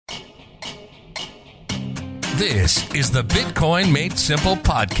This is the Bitcoin Made Simple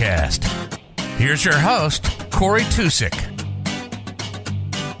podcast. Here's your host, Corey Tusick.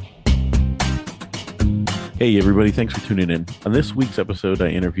 Hey, everybody. Thanks for tuning in. On this week's episode, I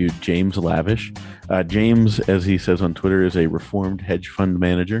interviewed James Lavish. James, as he says on Twitter, is a reformed hedge fund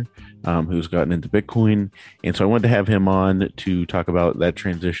manager who's gotten into Bitcoin. And so I wanted to have him on to talk about that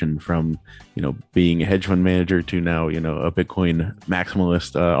transition from, being a hedge fund manager to now, a Bitcoin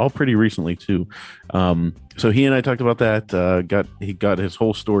maximalist, all pretty recently, too. So he and I talked about that. He got his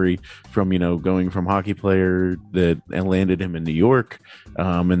whole story from, going from hockey player that landed him in New York.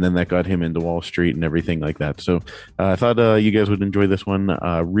 And then that got him into Wall Street and everything like that. So I thought you guys would enjoy this one.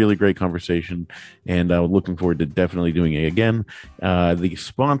 Really great conversation. And looking forward to definitely doing it again. The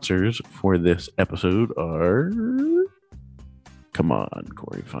sponsors for this episode are... Come on,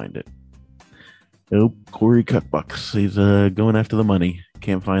 Corey, find it. Nope, Corey Cutbucks. He's going after the money.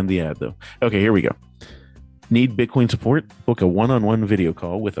 Can't find the ad, though. Okay, here we go. Need Bitcoin support? Book a one-on-one video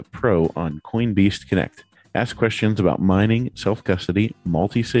call with a pro on Coinbeast Connect. Ask questions about mining, self-custody,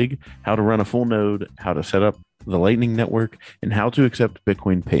 multi-sig, how to run a full node, how to set up the Lightning Network, and how to accept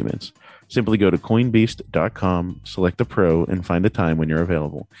Bitcoin payments. Simply go to coinbeast.com, select a pro, and find a time when you're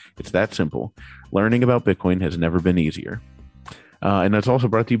available. It's that simple. Learning about Bitcoin has never been easier. And that's also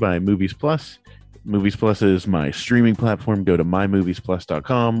brought to you by Movies Plus. Movies Plus is my streaming platform. Go to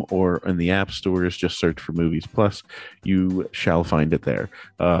mymoviesplus.com or in the app stores, just search for Movies Plus. You shall find it there.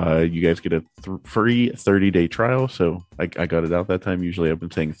 You guys get a free 30-day trial. So I got it out that time. Usually I've been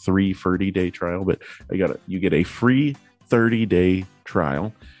saying 3 30-day trial, but you get a free 30-day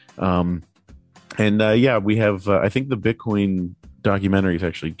trial. We have, I think the Bitcoin documentaries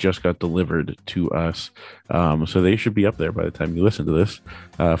actually just got delivered to us. So they should be up there by the time you listen to this.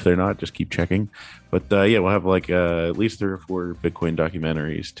 If they're not, just keep checking. But we'll have at least 3 or 4 Bitcoin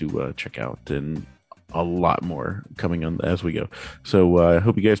documentaries to check out, and a lot more coming on as we go. So I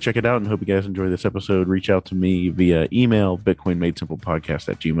hope you guys check it out and hope you guys enjoy this episode. Reach out to me via email,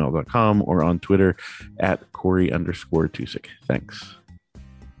 bitcoinmadesimplepodcast@gmail.com, or on Twitter @Corey_Tusick. Thanks.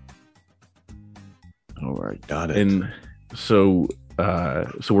 All right. Got it. And so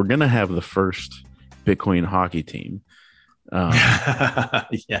we're going to have the first Bitcoin hockey team.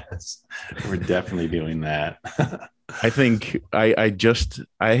 Yes, we're definitely doing that. I think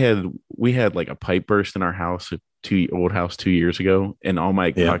we had like a pipe burst in our house, old house 2 years ago, and all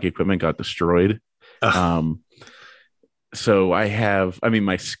my hockey equipment got destroyed. So I have,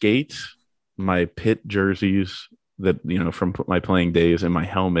 my skates, my pit jerseys that, from my playing days, and my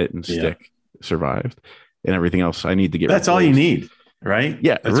helmet and stick survived, and everything else I need to get. That's all you need, right?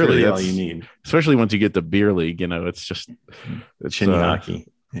 Yeah, that's really all you need. Especially once you get to beer league, it's shinny hockey.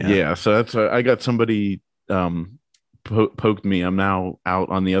 Yeah. So that's I got somebody poked me. I'm now out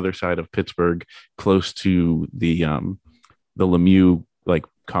on the other side of Pittsburgh, close to the Lemieux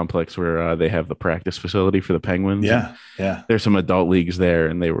complex where they have the practice facility for the Penguins. Yeah. There's some adult leagues there,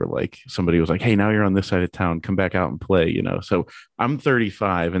 and they were somebody was like, "Hey, now you're on this side of town. Come back out and play." So I'm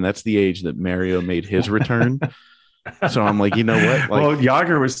 35, and that's the age that Mario made his return. So I'm like, you know what? Well,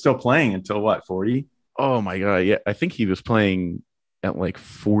 Yager was still playing until what, 40? Oh my god, yeah. I think he was playing at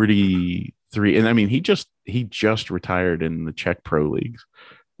 43, and he just retired in the Czech Pro leagues.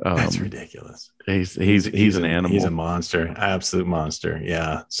 That's ridiculous. He's an animal. He's a monster, absolute monster.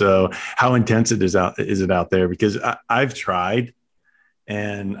 Yeah. So how intense is it out there? Because I've tried,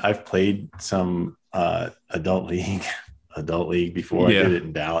 and I've played some adult league before. I did it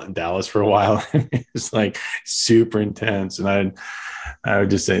in Dallas for a while. It's super intense, and I would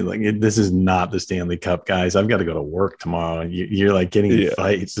just say this is not the Stanley Cup, guys. I've got to go to work tomorrow. You're getting in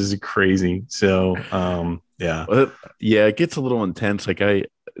fights. This is crazy. So it gets a little intense.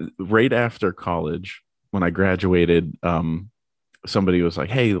 Right after college, when I graduated, somebody was like,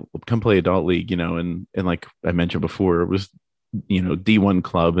 "Hey, come play adult league," and like I mentioned before, it was, D1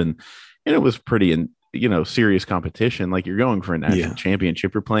 club, and it was pretty, serious competition. You're going for a national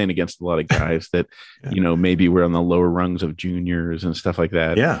championship. You're playing against a lot of guys that, maybe were on the lower rungs of juniors and stuff like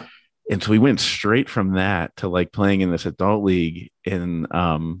that. Yeah. And so we went straight from that to playing in this adult league, and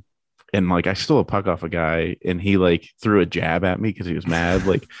I stole a puck off a guy, and he threw a jab at me because he was mad.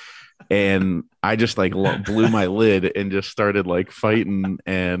 And I just blew my lid and just started fighting.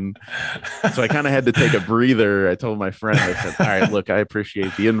 And so I kind of had to take a breather. I told my friend, I said, "All right, look, I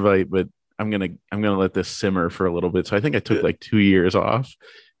appreciate the invite, but I'm going to let this simmer for a little bit." So I think I took 2 years off,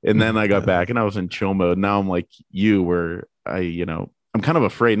 and then I got back and I was in chill mode. Now I'm like you, where I'm kind of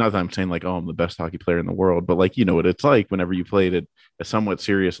afraid, not that I'm saying I'm the best hockey player in the world, but what it's like whenever you played at a somewhat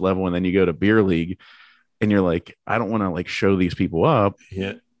serious level and then you go to beer league and you're I don't want to show these people up.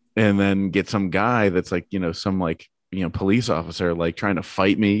 Yeah. and then get some guy that's like, some like, police officer like trying to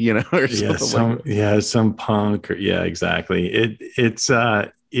fight me, or Yeah, something like that. some punk or yeah, exactly.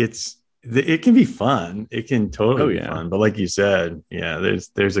 It can be fun. It can Oh totally be yeah. fun. But like you said, yeah,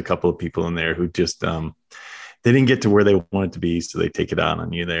 there's a couple of people in there who just they didn't get to where they wanted to be, so they take it out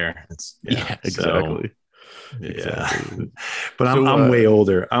on you there. It's yeah. Yeah, So exactly. yeah. Exactly. But So I'm way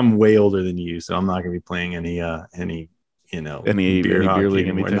older. I'm way older than you, so I'm not gonna be playing any beer any beer hockey league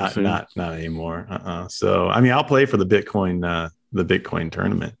anymore. anytime Not soon? not not anymore. So I mean, I'll play for the Bitcoin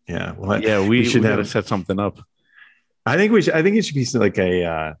tournament. Yeah. Well, Yeah, we we should got to have. set something up. I think we should. I think it should be like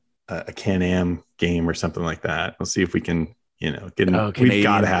a Can-Am game or something like that. We'll see if we can, get in. Oh, We've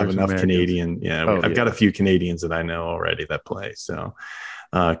got to Canadians have versus enough Americans. Canadian. Yeah, Oh I've got a yeah. few Canadians that I know already that play. So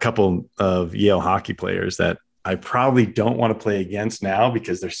a couple of Yale hockey players that I probably don't want to play against now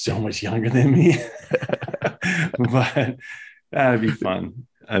because they're so much younger than me. But that'd be fun.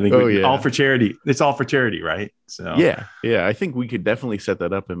 I think Oh all yeah. for charity. It's all for charity, right? So Yeah. Yeah. I think we could definitely set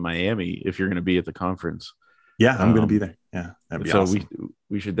that up in Miami if you're going to be at the conference. yeah, I'm going to be Um, there. Yeah, that'd be so awesome.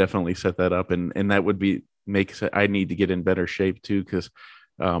 we should definitely set that up, and that would be I need to get in better shape too, because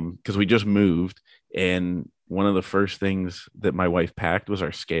we just moved, and one of the first things that my wife packed was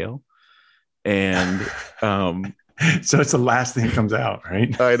our scale. And So it's the last thing that comes out,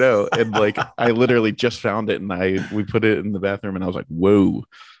 right? I know, and like I literally just found it, and we put it in the bathroom, and I was like, whoa.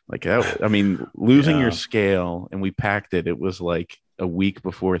 Like that, I mean, losing your Yeah. scale, and we packed it. It was like a week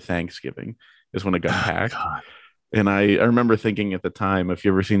before Thanksgiving is when it got Oh, packed. God. And I remember thinking at the time, if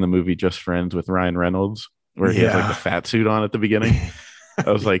you ever seen the movie Just Friends with Ryan Reynolds, where he has like the Yeah. fat suit on at the beginning,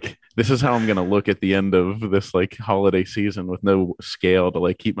 I was like, this is how I'm gonna look at the end of this like holiday season with no scale to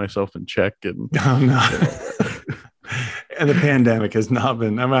like keep myself in check. And Oh you know, no. And the pandemic has not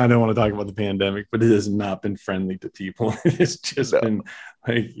been, I mean, I don't want to talk about the pandemic, but it has not been friendly to people. It's just no. been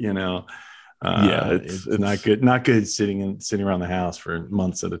like, Yeah, it's not good sitting around the house for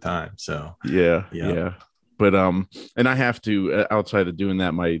months at a time. So yeah, yeah. yeah. But and I have to outside of doing that,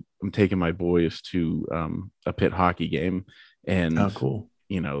 I'm taking my boys to a pit hockey game, Oh, and cool.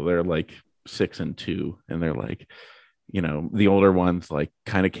 they're like 6 and 2, and they're like, the older ones like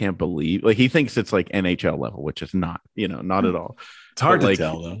kind of can't believe, like he thinks it's like NHL level, which is not, not at all. It's But hard to like,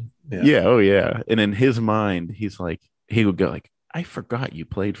 tell though. Yeah. yeah, oh yeah. And in his mind, he's like, he would go like, I forgot you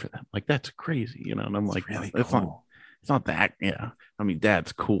played for them. Like that's crazy, And I'm like, It's really it's cool. not that, I mean,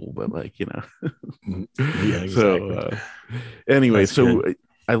 dad's cool, but like, Yeah, so exactly. anyway, That's so good.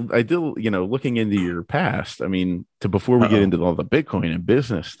 I did, looking into your past, I mean, to before we get Uh-oh. into all the Bitcoin and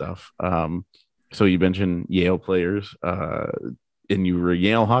business stuff. So you mentioned Yale players, and you were a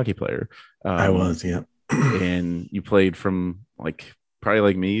Yale hockey player. I Um, was, yeah. and you played from like probably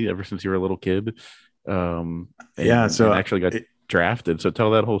like me ever since you were a little kid. Yeah. And actually got drafted. So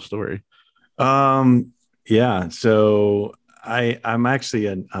tell that whole story. Um, yeah. So I'm actually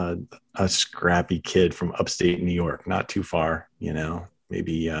a scrappy kid from upstate New York, not too far,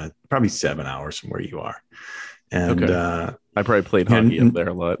 maybe probably 7 hours from where you are. And Okay. I probably played hockey up there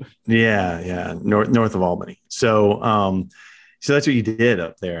a lot. yeah, north of Albany. So that's what you did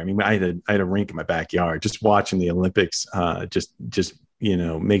up there. I mean, I had a rink in my backyard. Just watching the Olympics, just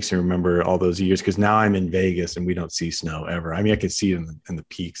makes me remember all those years, because now I'm in Vegas and we don't see snow ever. I mean, I can see it in the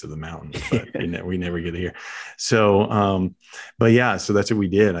peaks of the mountains, but we never get here. So, but yeah, so that's what we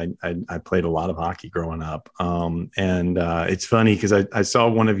did. I played a lot of hockey growing up, and it's funny because I saw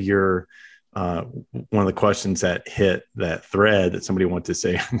one of the questions that hit that thread that somebody wanted to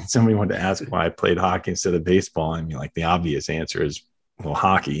say. Somebody wanted to ask why I played hockey instead of baseball. I mean, like the obvious answer is, well,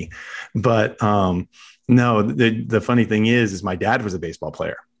 hockey. But no, the funny thing is my dad was a baseball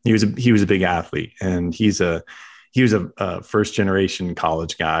player. He was a big athlete, and he was a first generation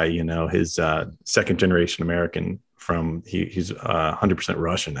college guy. His second generation American he's 100%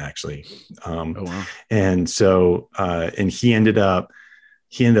 Russian actually. Oh wow. And so and he ended up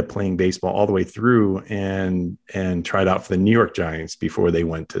playing baseball all the way through and tried out for the New York Giants before they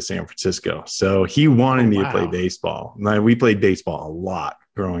went to San Francisco. So he wanted me to play Wow. baseball. Now, we played baseball a lot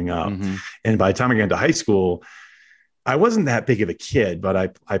growing up. Mm-hmm. And by the time I got into high school, I wasn't that big of a kid,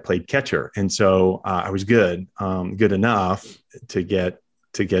 but I played catcher. And so I was good enough to get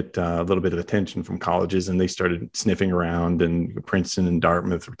a little bit of attention from colleges, and they started sniffing around, and Princeton and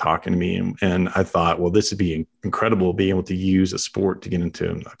Dartmouth were talking to me. And I thought, well, this would be incredible, being able to use a sport to get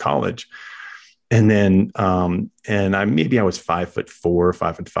into a college. And then, and I was 5'4",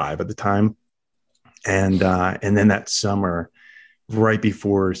 5'5" at the time. And then that summer, right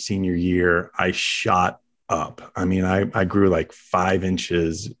before senior year, I shot up. I mean, I grew like 5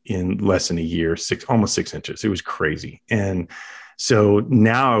 inches in less than a year, almost 6 inches. It was crazy. And So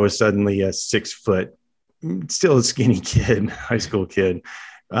now I was suddenly a 6 foot, still a skinny kid, high school kid,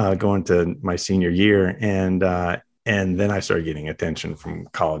 going to my senior year. And then I started getting attention from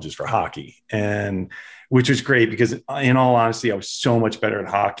colleges for hockey, and which was great because in all honesty, I was so much better at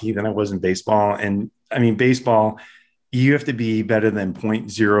hockey than I was in baseball. And I mean, baseball, you have to be better than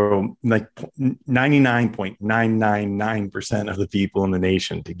 0.0, like 99.999% of the people in the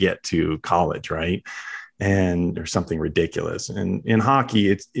nation to get to college, right? And there's something ridiculous. And in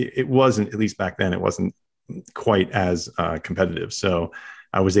hockey, it wasn't, at least back then, it wasn't quite as competitive. So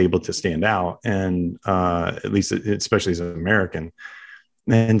I was able to stand out, and at least, especially as an American.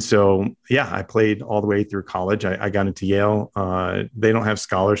 And so, yeah, I played all the way through college. I got into Yale. They don't have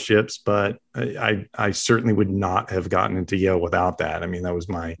scholarships, but I certainly would not have gotten into Yale without that. I mean, that was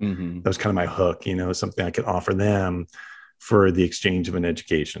that was kind of my hook, something I could offer them for the exchange of an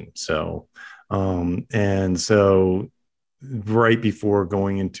education. So, and so right before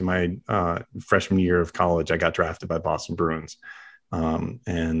going into my freshman year of college, I got drafted by Boston Bruins.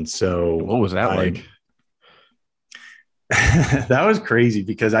 And so what was that like? That was crazy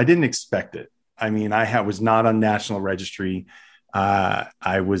because I didn't expect it. I mean, was not on national registry.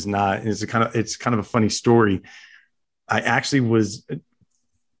 I was not. It's kind of a funny story. I actually was.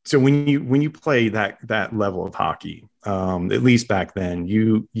 So when you play that level of hockey, at least back then,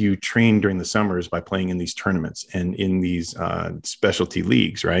 you train during the summers by playing in these tournaments and in these specialty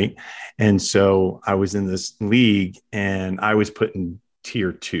leagues, right? And so I was in this league, and I was put in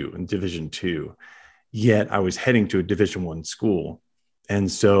tier 2 in Division 2. Yet I was heading to a Division 1 school. And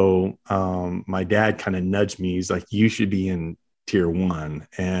so my dad kind of nudged me. He's like, you should be in tier 1.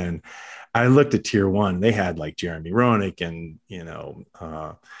 And I looked at tier 1. They had like Jeremy Roenick and,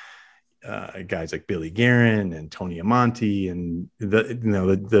 guys like Billy Guerin and Tony Amonte and the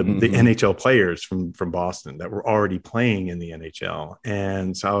NHL players from Boston that were already playing in the NHL.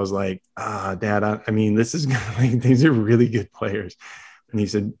 And so I was like, Dad, I mean, these are really good players. And he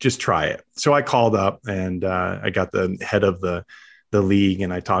said, just try it. So I called up, and I got the head of the league,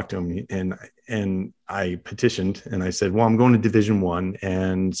 and I talked to him, and I petitioned, and I said, well, I'm going to Division 1.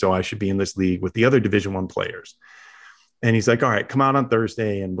 And so I should be in this league with the other Division 1 players. And he's like, all right, come out on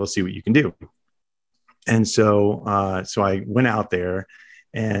Thursday and we'll see what you can do. And so I went out there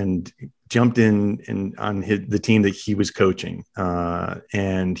and jumped in on the team that he was coaching.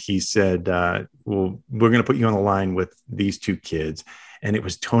 And he said, well, we're going to put you on the line with these 2 kids. And it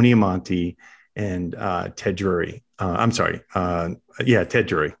was Tony Amonte and Ted Drury. Ted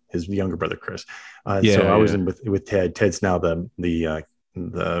Drury, his younger brother, Chris. So I was in with Ted. Ted's now the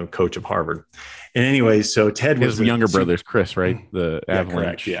coach of Harvard. And anyway, so Ted was his younger brother's Chris, right? The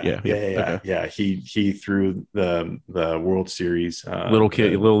Avalanche. Correct. Yeah. He threw the World Series, Little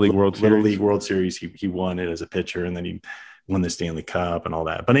League World Series. He won it as a pitcher, and then he won the Stanley Cup and all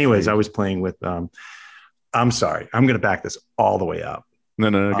that. But anyways, I was playing with. I'm sorry, I'm going to back this all the way up. No,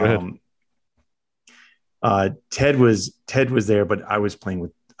 go ahead. Ted was there, but I was playing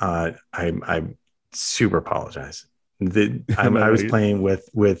with. I super apologize. I was playing with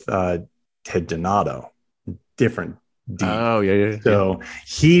Ted Donato, different. Oh yeah. So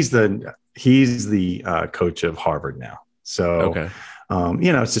he's the coach of Harvard now. So okay.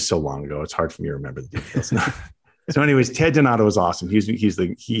 It's just so long ago. It's hard for me to remember the details. So, anyways, Ted Donato is awesome.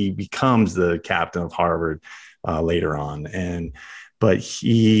 He becomes the captain of Harvard later on,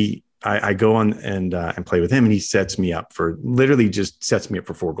 I go on and play with him, and he sets me up for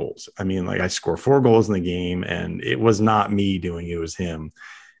 4 goals. I mean, like I score 4 goals in the game, and it was not me doing it, it was him.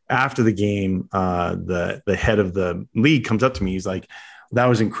 After the game, the head of the league comes up to me. He's like, that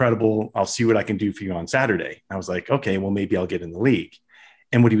was incredible. I'll see what I can do for you on Saturday. I was like, okay, well, maybe I'll get in the league.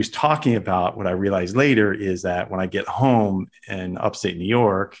 And what he was talking about, what I realized later, is that when I get home in upstate New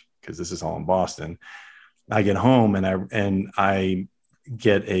York, because this is all in Boston, I get home and I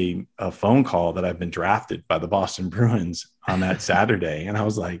get a phone call that I've been drafted by the Boston Bruins on that Saturday. And I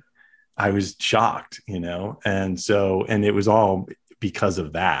was shocked, and it was all because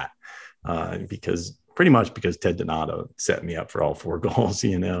of that, because Ted Donato set me up for all 4 goals,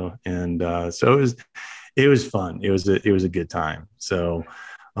 and so it was fun. It was a good time. So,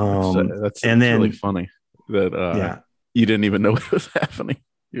 that's really funny that you didn't even know what was happening.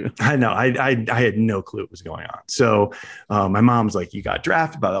 Yeah. I know. I had no clue what was going on. So my mom's like, you got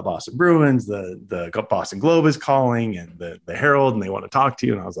drafted by the Boston Bruins. The Boston Globe is calling, and the Herald, and they want to talk to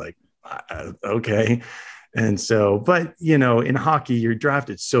you. And I was like, okay. And so, but in hockey, you're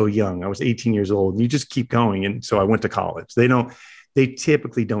drafted so young. I was 18 years old, and you just keep going. And so I went to college. they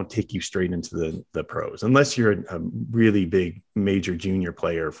typically don't take you straight into the pros unless you're a really big major junior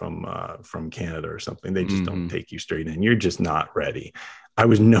player from Canada or something. They just don't take you straight in. You're just not ready. I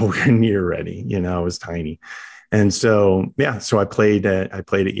was nowhere near ready. I was tiny. And so, so I played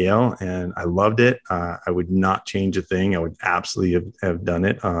at Yale and I loved it. I would not change a thing. I would absolutely have done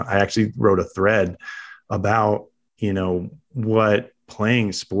it. I actually wrote a thread about, what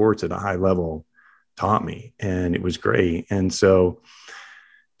playing sports at a high level taught me, and it was great. And so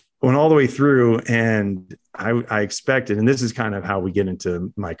went all the way through, and I expected, and this is kind of how we get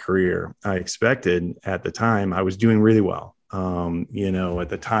into my career. I expected at the time I was doing really well. At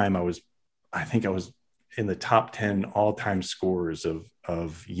the time I think I was in the top 10 all-time scorers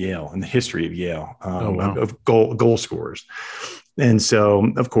of Yale in the history of Yale, of goal scorers. And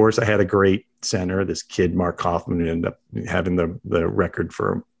so, of course, I had a great center, this kid, Mark Kaufman, who ended up having the record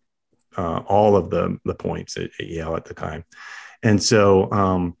for all of the points at Yale at the time. And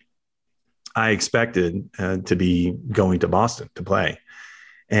so I expected to be going to Boston to play.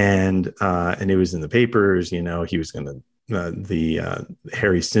 And it was in the papers, he was going to,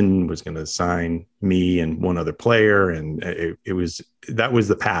 Harry Sin was going to sign me and one other player. And that was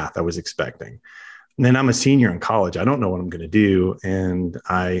the path I was expecting. And then I'm a senior in college. I don't know what I'm going to do. And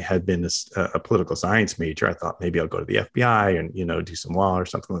I had been a political science major. I thought maybe I'll go to the FBI and, do some law or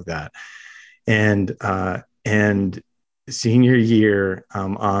something like that. And senior year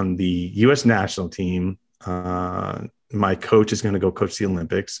on the U.S. national team, my coach is going to go coach the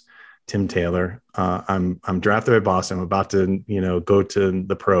Olympics, Tim Taylor. I'm drafted by Boston. I'm about to, go to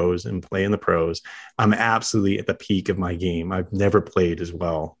the pros and play in the pros. I'm absolutely at the peak of my game. I've never played as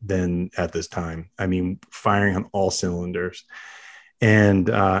well than at this time. I mean, firing on all cylinders. And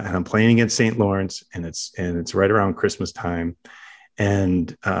I'm playing against St. Lawrence, and it's right around Christmas time.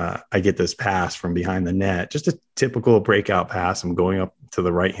 And I get this pass from behind the net, just a typical breakout pass. I'm going up to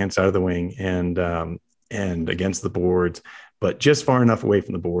the right-hand side of the wing and against the boards, but just far enough away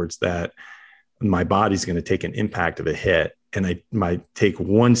from the boards that my body's going to take an impact of a hit. And I might take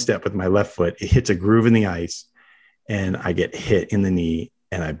one step with my left foot. It hits a groove in the ice, and I get hit in the knee,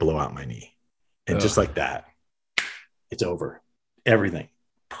 and I blow out my knee. And just like that, it's over. Everything.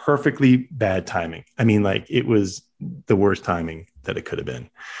 Perfectly bad timing. I mean, like, it was the worst timing that it could have been.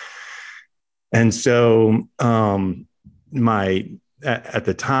 And so at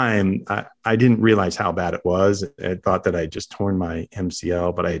the time, I didn't realize how bad it was. I thought that I had just torn my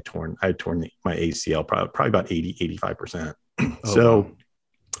MCL, but I had torn my ACL probably about 85%. Wow.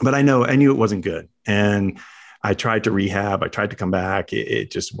 But I knew it wasn't good. And I tried to rehab. I tried to come back.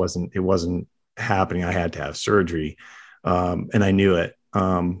 It just wasn't happening. I had to have surgery. And I knew it.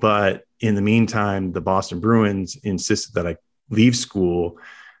 But in the meantime, the Boston Bruins insisted that I leave school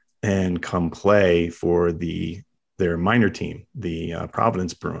and come play for their minor team, the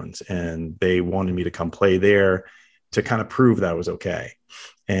Providence Bruins. And they wanted me to come play there to kind of prove that I was okay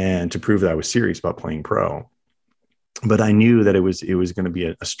and to prove that I was serious about playing pro. But I knew that it was going to be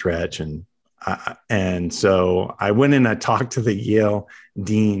a stretch. And so I went in, I talked to the Yale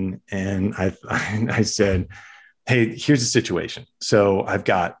dean, and I said, hey, here's the situation. So I've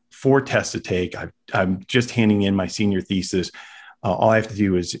got 4 tests to take. I'm just handing in my senior thesis. All I have to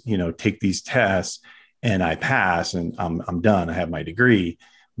do is, take these tests, and I pass, and I'm done. I have my degree.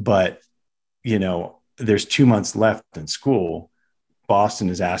 But, there's 2 months left in school. Boston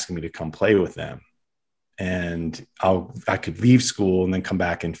is asking me to come play with them, and I could leave school and then come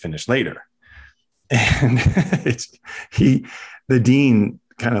back and finish later. And the dean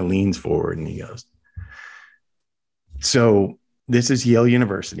kind of leans forward and he goes, so this is Yale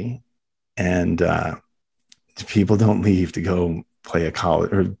University, and people don't leave to go play a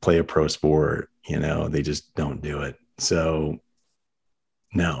college or play a pro sport. They just don't do it. So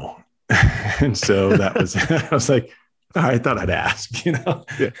no. And so that was, I was like, I thought I'd ask, Yeah,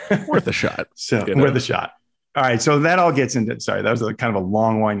 worth a shot. So worth a shot. All right. So that all gets into, sorry, that was kind of a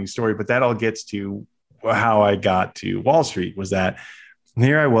long winding story, but that all gets to how I got to Wall Street. Was that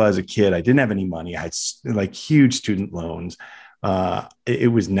here I was, a kid. I didn't have any money. I had like huge student loans.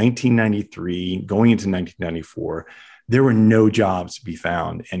 It was 1993 going into 1994. There were no jobs to be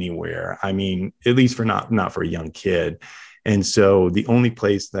found anywhere. I mean, at least for not for a young kid. And so the only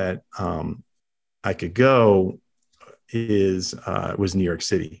place that I could go was New York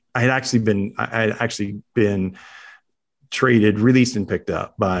City. I had actually been traded, released, and picked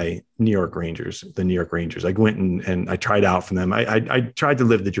up by the New York Rangers. I went and I tried out for them. I tried to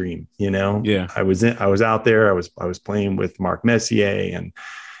live the dream, Yeah. I was out there. I was playing with Mark Messier and,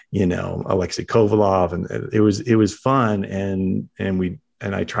 Alexei Kovalov, and it was fun. And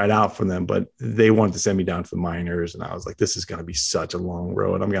I tried out for them, but they wanted to send me down to the minors. And I was like, this is going to be such a long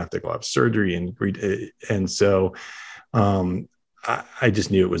road. I'm going to have to go have surgery. And so I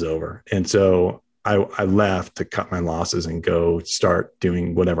just knew it was over. And so I left to cut my losses and go start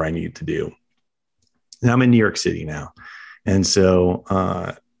doing whatever I needed to do. And I'm in New York City now. And so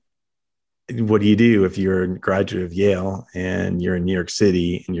what do you do if you're a graduate of Yale and you're in New York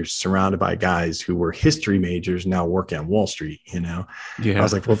City and you're surrounded by guys who were history majors now working on Wall Street? I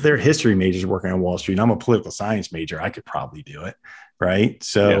was like, well, if they're history majors working on Wall Street and I'm a political science major, I could probably do it. Right.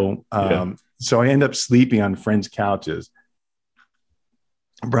 So, so I end up sleeping on friends' couches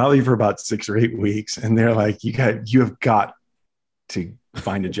probably for about 6 or 8 weeks. And they're like, you have got to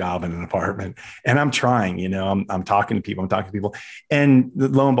find a job in an apartment. And I'm trying, I'm talking to people, and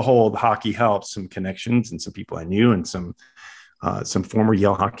lo and behold, hockey helped. Some connections and some people I knew, and some former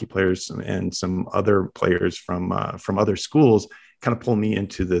Yale hockey players and some other players from other schools kind of pull me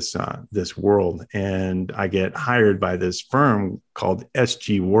into this world. And I get hired by this firm called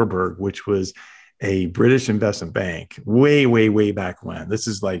SG Warburg, which was a British investment bank way, way, way back when. This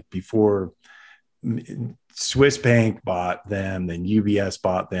is like before Swiss Bank bought them, then UBS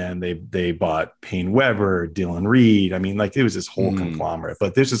bought them. They bought Payne Weber, Dillon Reed. I mean, like it was this whole conglomerate,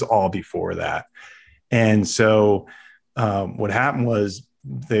 but this is all before that. And so what happened was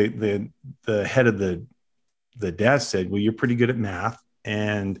the head of the desk said, well, you're pretty good at math,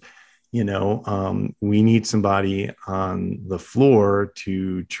 and we need somebody on the floor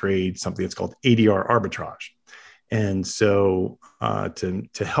to trade something that's called ADR arbitrage. And so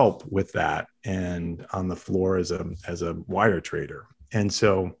to help with that, and on the floor as a wire trader. And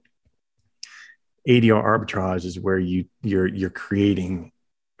so ADR arbitrage is where you're creating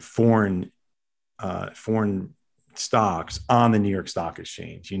foreign stocks on the New York Stock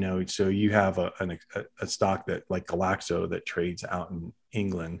Exchange. So you have a stock that like Glaxo that trades out in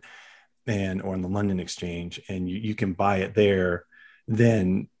England or on the London Exchange, and you can buy it there,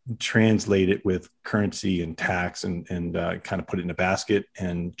 then translate it with currency and tax and kind of put it in a basket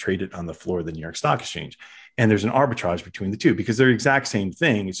and trade it on the floor of the New York Stock Exchange. And there's an arbitrage between the two because they're the exact same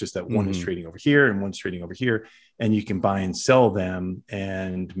thing. It's just that one is trading over here and one's trading over here, and you can buy and sell them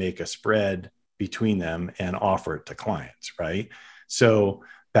and make a spread between them and offer it to clients. Right. So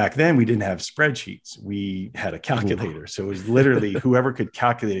back then we didn't have spreadsheets. We had a calculator. So it was literally whoever could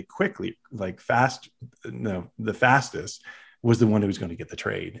calculate it quickly, like the fastest, was the one who was going to get the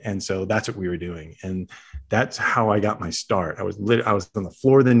trade. And so that's what we were doing. And that's how I got my start. I was on the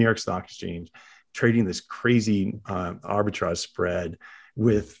floor of the New York Stock Exchange trading this crazy arbitrage spread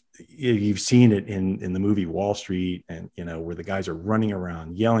with, you've seen it in the movie Wall Street, and, where the guys are running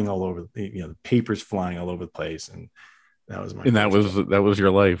around, yelling all over, the papers flying all over the place. And that was that was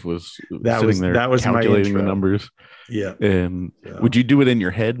your life, was calculating the numbers. Yeah. And would you do it in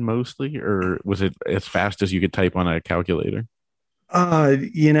your head mostly, or was it as fast as you could type on a calculator? Back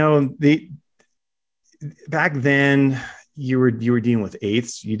then you were dealing with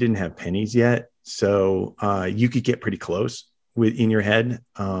eighths. You didn't have pennies yet. So you could get pretty close in your head.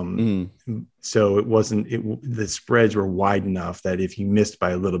 So the spreads were wide enough that if you missed by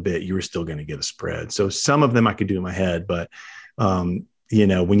a little bit, you were still going to get a spread. So some of them I could do in my head, but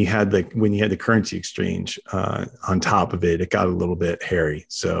when you had the currency exchange on top of it, it got a little bit hairy.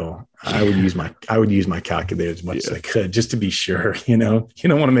 So I would use my calculator as much as I could, just to be sure. You don't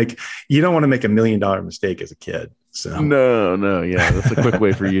want to make $1 million mistake as a kid. So no, yeah, that's a quick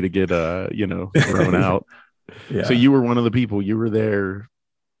way for you to get thrown out. Yeah. So you were one of the people. You were there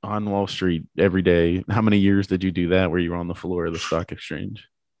on Wall Street every day. How many years did you do that, where you were on the floor of the stock exchange?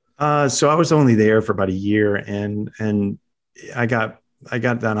 So I was only there for about a year, and I got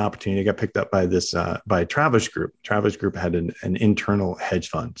that opportunity. I got picked up by by Travis Group. Travis Group had an internal hedge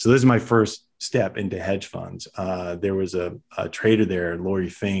fund. So this is my first step into hedge funds. There was a trader there, Lori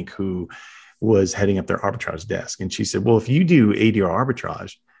Fink, who was heading up their arbitrage desk. And she said, well, if you do ADR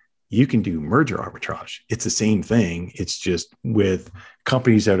arbitrage, you can do merger arbitrage. It's the same thing. It's just with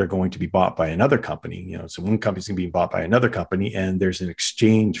companies that are going to be bought by another company. So one company's going to be bought by another company, and there's an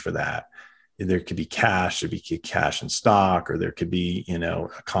exchange for that. There could be cash, there'd be cash and stock, or there could be, a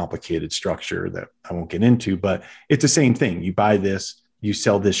complicated structure that I won't get into, but it's the same thing. You buy this, you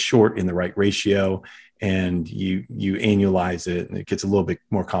sell this short in the right ratio, and you annualize it, and it gets a little bit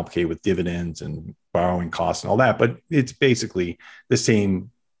more complicated with dividends and borrowing costs and all that. But it's basically the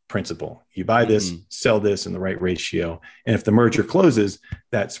same principle. You buy this, sell this in the right ratio, and if the merger closes,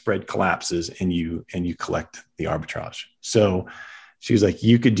 that spread collapses, and you collect the arbitrage. So she was like,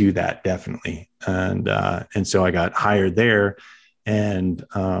 you could do that, definitely. And so I got hired there, and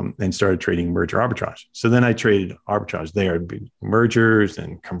started trading merger arbitrage. So then I traded arbitrage there, mergers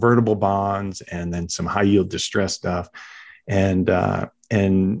and convertible bonds, and then some high yield distress stuff. And at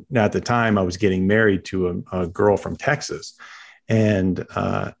the time I was getting married to a girl from Texas. And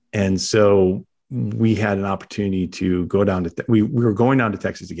so we had an opportunity to go down to, we were going down to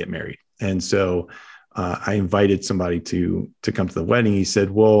Texas to get married. And so I invited somebody to come to the wedding. He said,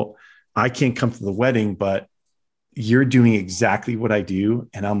 well, I can't come to the wedding, but you're doing exactly what I do,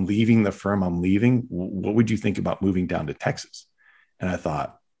 and I'm leaving the firm I'm leaving. What would you think about moving down to Texas? And I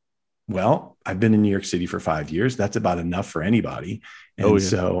thought, well, I've been in New York City for 5 years. That's about enough for anybody. And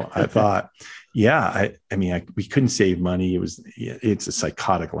so I thought, yeah, we couldn't save money. It's a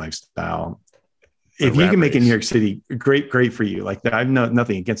psychotic lifestyle. If you can make it in New York City, great for you. Like, I've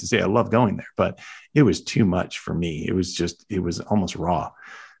nothing against the city. I love going there, but it was too much for me. It was almost raw.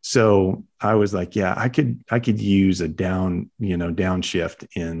 So I was like, yeah, I could use a downshift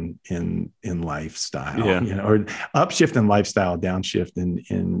in lifestyle, or upshift in lifestyle,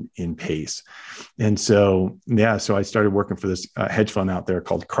 downshift in pace. And so, so I started working for this hedge fund out there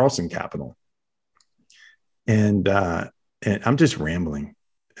called Carlson Capital. And I'm just rambling.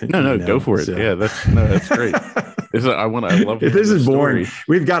 No, go for it. So. Yeah, that's great. I love. If this is boring,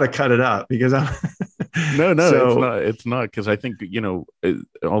 we've got to cut it up because I'm. No, it's not because I think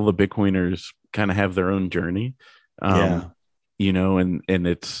all the Bitcoiners kind of have their own journey. And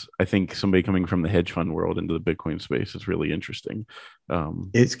it's, I think somebody coming from the hedge fund world into the Bitcoin space is really interesting.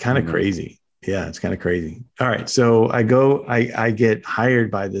 It's kind of crazy. Yeah, it's kind of crazy. All right, so I get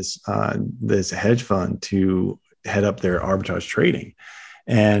hired by this hedge fund to head up their arbitrage trading.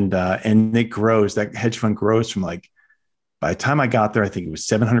 And it grows. That hedge fund grows from by the time I got there, I think it was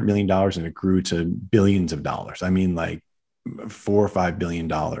 $700 million, and it grew to billions of dollars. I mean, like $4 or $5 billion.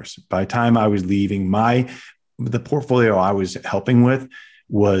 By the time I was leaving, the portfolio I was helping with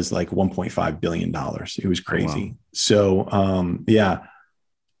was like $1.5 billion. It was crazy. Wow. So,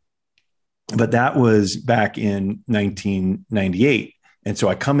 but that was back in 1998. And so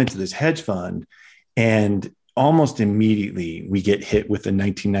I come into this hedge fund, and almost immediately we get hit with the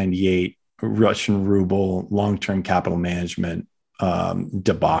 1998 Russian ruble long-term capital management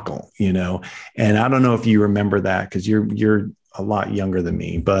debacle, and I don't know if you remember that because you're a lot younger than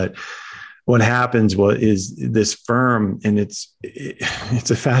me, but what happens is this firm, and it's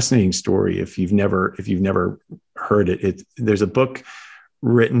a fascinating story. If you've never heard it, there's a book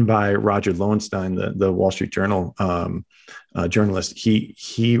written by Roger Lowenstein, the Wall Street Journal journalist.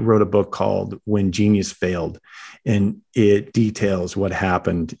 He wrote a book called When Genius Failed, and it details what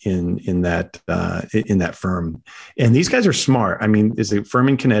happened in that firm. And these guys are smart. I mean, there's a firm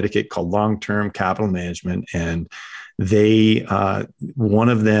in Connecticut called Long-Term Capital Management, and they one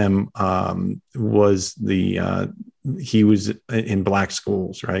of them was he was in black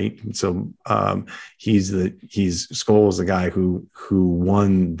schools, right? So Skoll is the guy who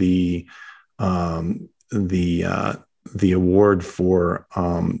won the award for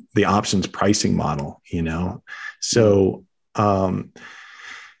the options pricing model, So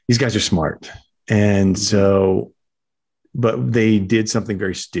these guys are smart, and so, but they did something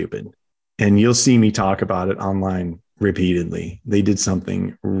very stupid, and you'll see me talk about it online repeatedly. They did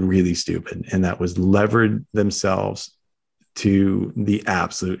something really stupid, and that was levered themselves to the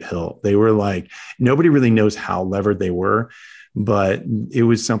absolute hilt. They were like, nobody really knows how levered they were, but it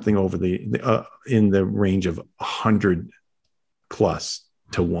was something over in the range of 100 plus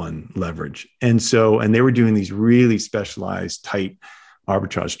to 1 leverage. And they were doing these really specialized tight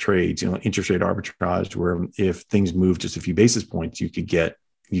arbitrage trades, interest rate arbitrage, where if things move just a few basis points, you could get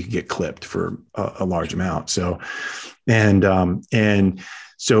clipped for a large amount. So,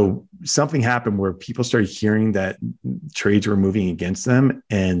 so something happened where people started hearing that trades were moving against them.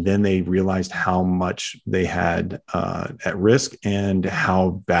 And then they realized how much they had at risk and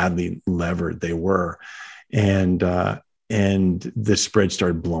how badly levered they were. And the spread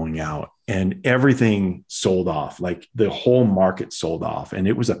started blowing out, and everything sold off. Like the whole market sold off, and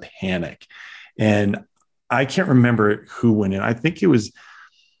it was a panic. And I can't remember who went in. I think it was,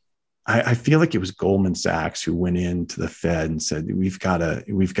 I feel like it was Goldman Sachs who went into the Fed and said, we've got to,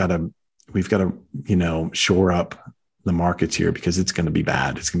 shore up the markets here because it's going to be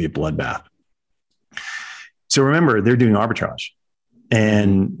bad. It's going to be a bloodbath. So remember, they're doing arbitrage,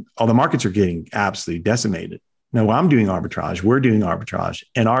 and all the markets are getting absolutely decimated. Now, I'm doing arbitrage, we're doing arbitrage,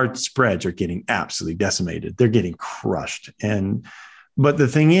 and our spreads are getting absolutely decimated. They're getting crushed. But the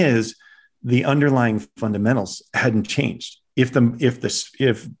thing is, the underlying fundamentals hadn't changed. If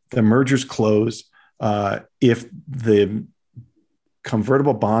the mergers close, if the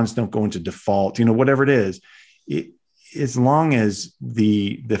convertible bonds don't go into default, whatever it is, as long as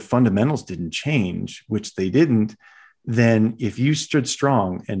the fundamentals didn't change, which they didn't, then if you stood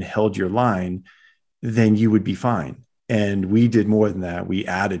strong and held your line, then you would be fine. And we did more than that. We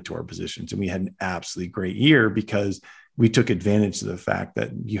added to our positions, and we had an absolutely great year because we took advantage of the fact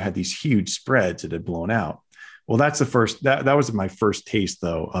that you had these huge spreads that had blown out. Well, that's the first, that was my first taste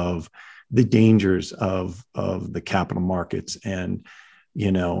though, of the dangers of the capital markets, and,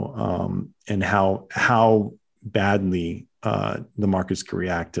 and how badly the markets can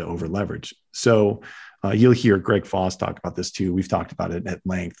react to over leverage. So you'll hear Greg Foss talk about this too. We've talked about it at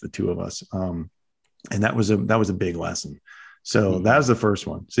length, the two of us. And that was a big lesson. So that was the first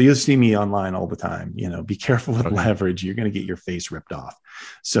one. So you'll see me online all the time, be careful with leverage. You're going to get your face ripped off.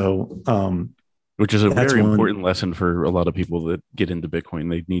 So, which is a very important lesson for a lot of people that get into Bitcoin.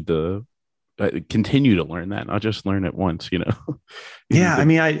 They need to continue to learn that, not just learn it once, Yeah. I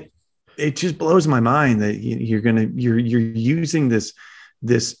mean, it just blows my mind that you're using this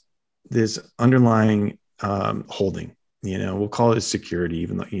underlying holding, we'll call it security,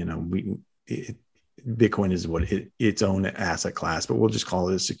 even though, Bitcoin is its own asset class, but we'll just call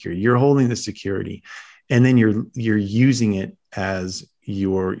it a security. You're holding the security, and then you're using it as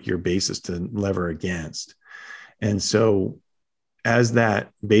your basis to lever against. And so as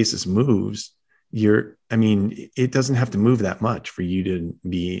that basis moves, it doesn't have to move that much for you to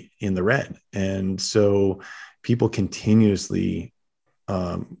be in the red. And so people continuously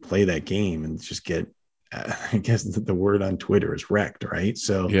play that game and just get, I guess the word on Twitter is wrecked, right?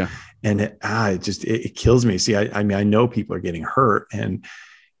 So, yeah. And it kills me. See, I know people are getting hurt, and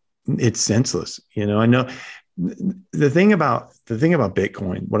it's senseless. I know the thing about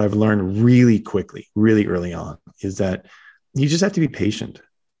Bitcoin, what I've learned really quickly, really early on, is that you just have to be patient.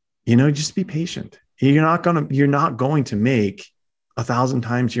 Just be patient. You're not going to make 1,000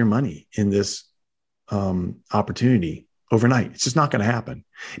 times your money in this opportunity overnight. It's just not going to happen.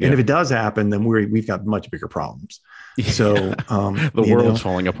 Yeah. And if it does happen, then we've got much bigger problems. So the world's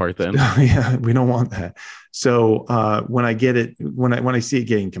falling apart then. Yeah, we don't want that. So when I see it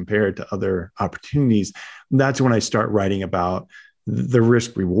getting compared to other opportunities, that's when I start writing about the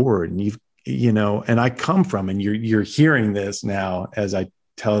risk reward. And and I come from, and you're hearing this now as I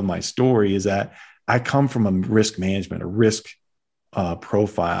tell my story, is that I come from a risk management, a risk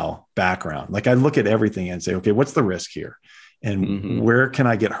profile background. Like I look at everything and say, okay, what's the risk here? And where can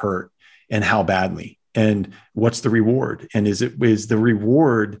I get hurt, and how badly? And what's the reward? And is the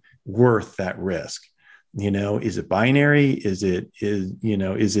reward worth that risk? Is it binary? Is it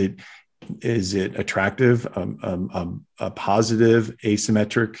attractive? A positive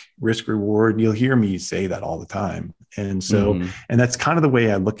asymmetric risk reward? You'll hear me say that all the time. And so, and that's kind of the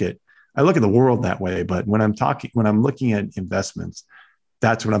way I look at the world that way. But when I'm looking at investments,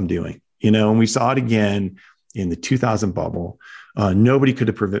 that's what I'm doing, and we saw it again in the 2000 bubble. Nobody could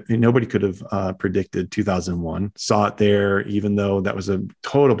have predicted 2001. Saw it there, even though that was a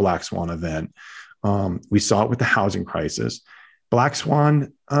total black swan event. We saw it with the housing crisis. Black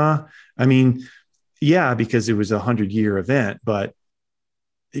swan. Yeah, because it was a 100-year event, but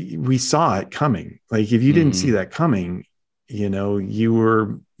we saw it coming. Like if you didn't see that coming, you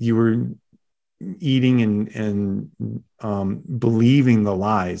were eating and believing the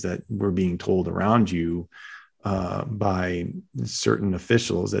lies that were being told around you by certain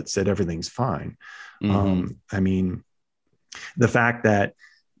officials that said everything's fine. The fact that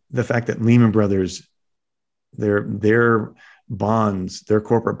Lehman Brothers, their bonds, their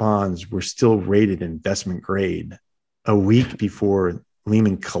corporate bonds were still rated investment grade a week before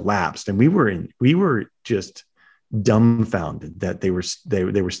Lehman collapsed, and we were just dumbfounded that they were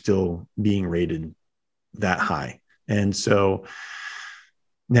still being rated that high. And so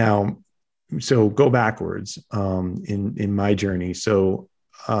now, go backwards in my journey. So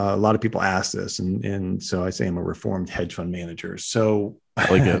a lot of people ask this, and so I say I'm a reformed hedge fund manager. So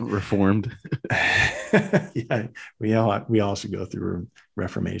like a reformed. Yeah, we all should go through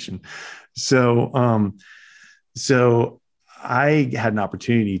reformation. So I had an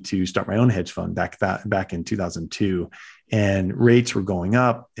opportunity to start my own hedge fund back in 2002, and rates were going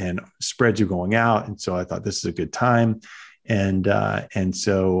up and spreads were going out. And so I thought this is a good time. And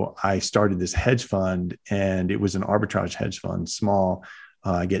so I started this hedge fund, and it was an arbitrage hedge fund, small.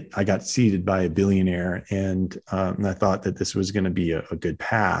 I got seeded by a billionaire, and I thought that this was going to be a good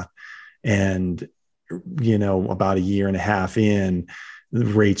path. And, about a year and a half in, the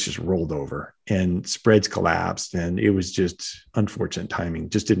rates just rolled over and spreads collapsed, and it was just unfortunate timing,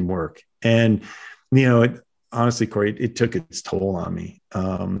 just didn't work. And, honestly, Corey, it took its toll on me.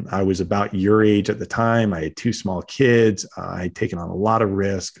 I was about your age at the time. I had two small kids. I had taken on a lot of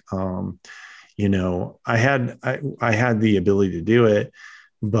risk. I had the ability to do it,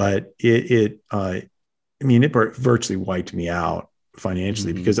 but it virtually wiped me out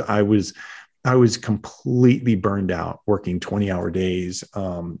financially because I was completely burned out working 20-hour days.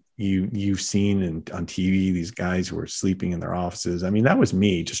 You've seen on TV, these guys who are sleeping in their offices. I mean, that was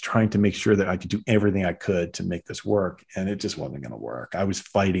me just trying to make sure that I could do everything I could to make this work. And it just wasn't going to work. I was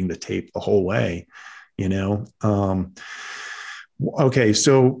fighting the tape the whole way, Okay.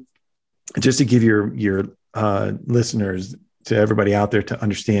 So just to give your listeners, to everybody out there, to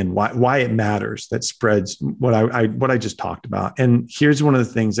understand why it matters that spreads, what I just talked about. And here's one of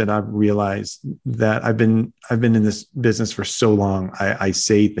the things that I've realized, that I've been in this business for so long. I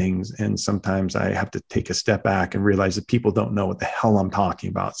say things, and sometimes I have to take a step back and realize that people don't know what the hell I'm talking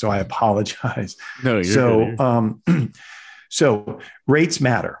about. So I apologize. No, you're good. So rates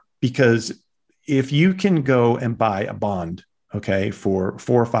matter, because if you can go and buy a bond, okay, for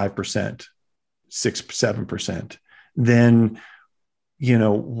 4 or 5%, 6, 7%, then,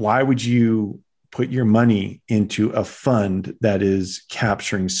 why would you put your money into a fund that is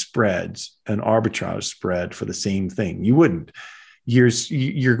capturing spreads, an arbitrage spread for the same thing? You wouldn't.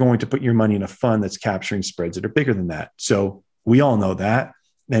 You're going to put your money in a fund that's capturing spreads that are bigger than that. So we all know that.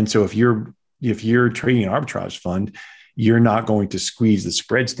 And so if you're trading an arbitrage fund, you're not going to squeeze the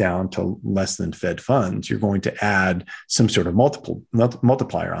spreads down to less than Fed funds. You're going to add some sort of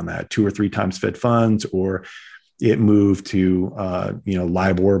multiplier on that, 2 or 3 times Fed funds, or it moved to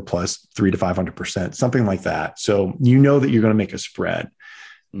LIBOR plus 300 to 500%, something like that. So that you're going to make a spread.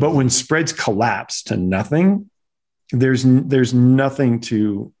 Mm-hmm. But when spreads collapse to nothing, there's nothing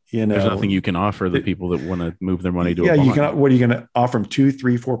to there's nothing you can offer the people that want to move their money to a bond. What are you going to offer them? 2,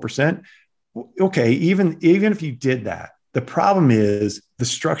 3, 4%? Okay, even if you did that, the problem is the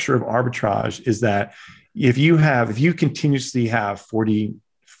structure of arbitrage is that if you continuously have 40,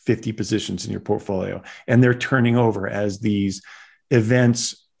 50 positions in your portfolio, and they're turning over as these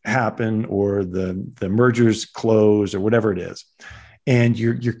events happen, or the mergers close, or whatever it is, and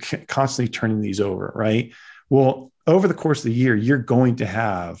you're constantly turning these over, right? Well, over the course of the year, you're going to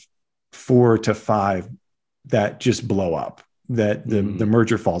have 4 to 5 that just blow up, that the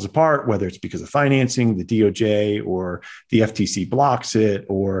merger falls apart, whether it's because of financing, the DOJ, or the FTC blocks it,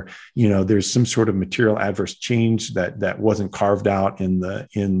 or, there's some sort of material adverse change that wasn't carved out in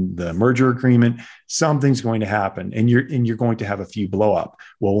the merger agreement. Something's going to happen, and you're going to have a few blow up.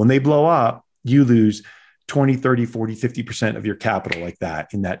 Well, when they blow up, you lose 20, 30, 40, 50% of your capital like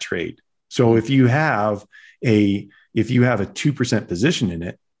that in that trade. So if you have a 2% position in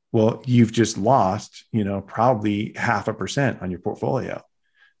it, well, you've just lost, probably 0.5% on your portfolio,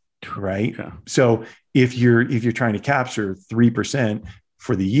 right? Yeah. So if you're trying to capture 3%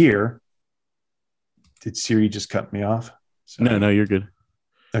 for the year, did Siri just cut me off? Sorry. No, you're good.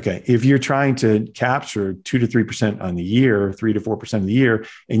 Okay. If you're trying to capture 2 to 3% on the year, 3 to 4% of the year,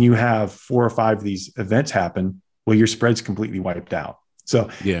 and you have 4 or 5 of these events happen, well, your spread's completely wiped out. So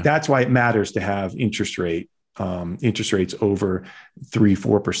that's why it matters to have interest rates over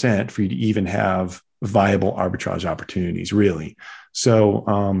 3-4% for you to even have viable arbitrage opportunities, really.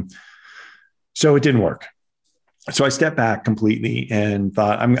 So it didn't work. So I stepped back completely and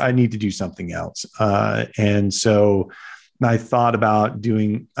thought, I need to do something else. And so I thought about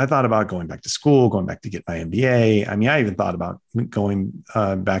going back to school, going back to get my MBA. I mean, I even thought about going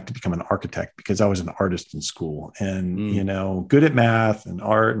back to become an architect, because I was an artist in school, and, good at math and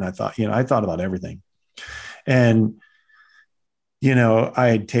art. And I thought about everything. And, I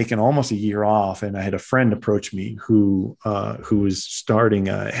had taken almost a year off, and I had a friend approach me who was starting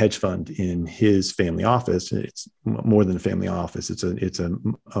a hedge fund in his family office. It's more than a family office. It's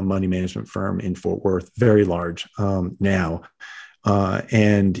a money management firm in Fort Worth, very large now.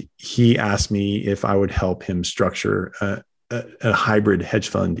 And he asked me if I would help him structure a hybrid hedge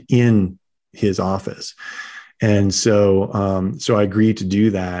fund in his office. And so I agreed to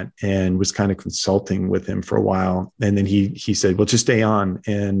do that, and was kind of consulting with him for a while. And then he said, well, just stay on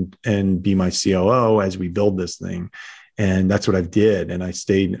and be my COO as we build this thing. And that's what I did. And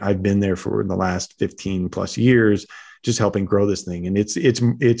I've been there for the last 15 plus years, just helping grow this thing. And it's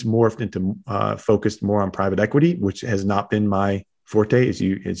morphed into focused more on private equity, which has not been my forte, as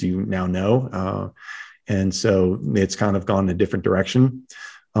you now know. And so it's kind of gone in a different direction.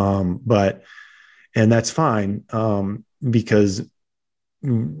 And that's fine, because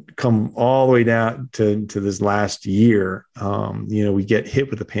come all the way down to this last year, we get hit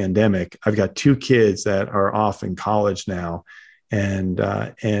with the pandemic. I've got 2 kids that are off in college now, and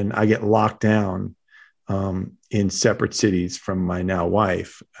I get locked down in separate cities from my now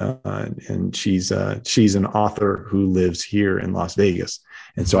wife. And she's an author who lives here in Las Vegas.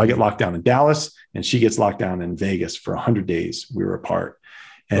 And so I get locked down in Dallas and she gets locked down in Vegas for 100 days. We were apart.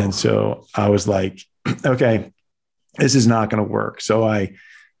 And so I was like, okay, this is not going to work. So I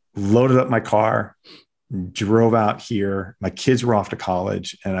loaded up my car, drove out here. My kids were off to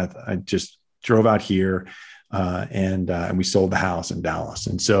college and I just drove out here. And we sold the house in Dallas.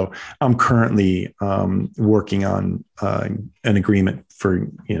 And so I'm currently working on an agreement for,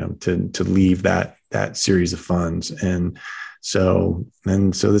 to leave that series of funds. And so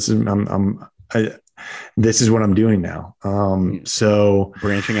this is what I'm doing now. So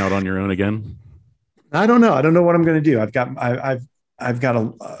branching out on your own again. I don't know. I don't know what I'm going to do. I've got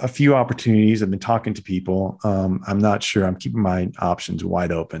a few opportunities. I've been talking to people. I'm not sure. I'm keeping my options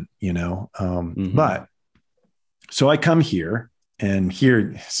wide open, but so I come here.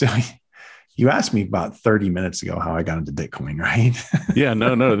 So you asked me about 30 minutes ago how I got into Bitcoin, right? Yeah,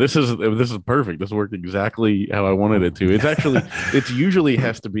 no, this is perfect. This worked exactly how I wanted it to. It's usually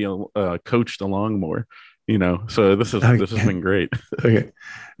has to be coached along more, so this has been great. Okay.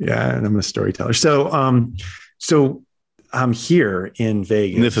 Yeah. And I'm a storyteller. So I'm here in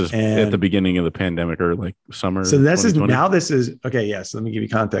Vegas. And this is at the beginning of the pandemic or like summer. So this is okay. Yes. Let me give you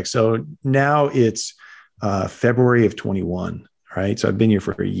context. So now it's February of 21, right? So I've been here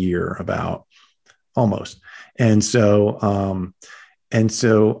for a year, about almost. And so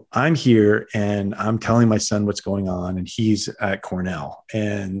I'm here and I'm telling my son what's going on, and he's at Cornell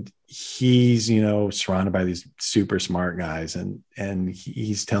and he's, surrounded by these super smart guys. And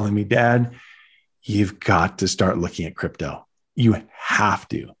he's telling me, Dad, you've got to start looking at crypto. You have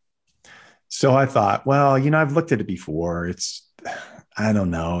to. So I thought, well, I've looked at it before. I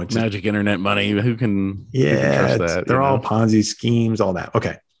don't know. It's magic internet money. Who can trust that? They're all Ponzi schemes, all that.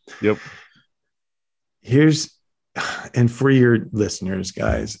 Okay. Yep. And for your listeners,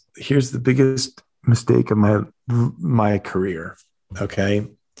 guys, here's the biggest mistake of my career. Okay.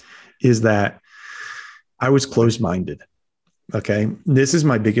 Is that I was closed-minded. Okay. This is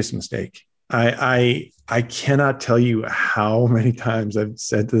my biggest mistake. I cannot tell you how many times I've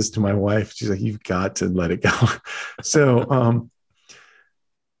said this to my wife. She's like, you've got to let it go. So,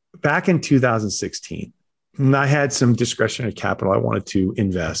 back in 2016, I had some discretionary capital I wanted to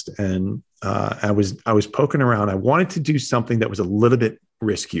invest, and I was poking around. I wanted to do something that was a little bit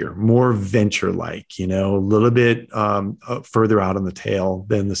riskier, more venture-like, a little bit further out on the tail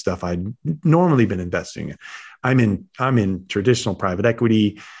than the stuff I'd normally been investing in. I'm in traditional private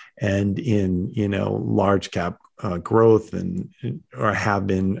equity and in large cap growth, or I have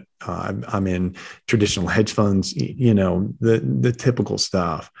been. I'm in traditional hedge funds, the typical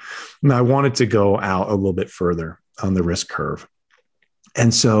stuff. And I wanted to go out a little bit further on the risk curve.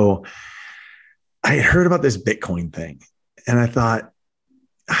 And so I had heard about this Bitcoin thing, and I thought,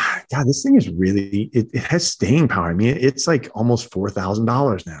 God, this thing is really, it has staying power. I mean, it's like almost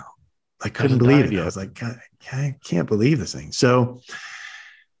 $4,000 now. I couldn't believe it. I was like, God, I can't believe this thing. So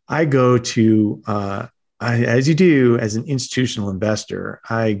I go to, as you do as an institutional investor,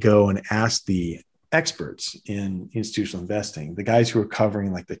 I go and ask the experts in institutional investing, the guys who are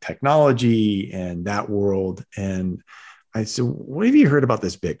covering like the technology and that world. And I said, what have you heard about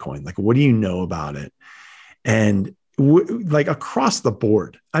this Bitcoin? Like, what do you know about it? And like across the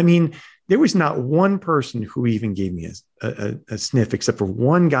board, I mean, there was not one person who even gave me a sniff, except for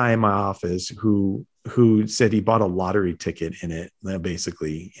one guy in my office who said he bought a lottery ticket in it,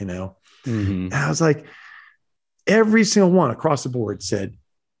 basically, Mm-hmm. And I was like, every single one across the board said,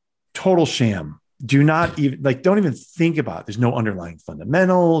 total sham. Do not even don't even think about it. There's no underlying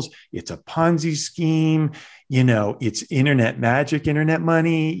fundamentals. It's a Ponzi scheme. It's internet magic, internet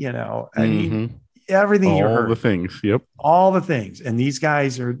money. I mean, everything you heard. All the things. Yep. All the things. And these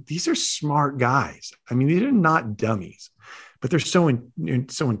are smart guys. I mean, these are not dummies, but they're so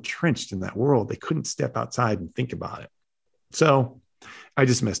entrenched in that world. They couldn't step outside and think about it. So I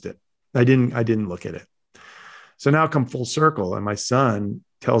dismissed it. I didn't look at it. So now come full circle. And my son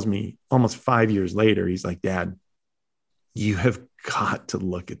tells me almost 5 years later, he's like, Dad, you have got to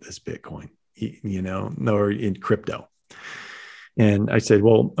look at this Bitcoin, or in crypto. And I said,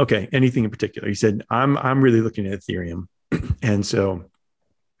 well, okay, anything in particular? He said, I'm really looking at Ethereum. And so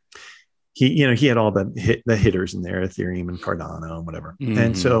he had all the hitters in there, Ethereum and Cardano and whatever. Mm-hmm.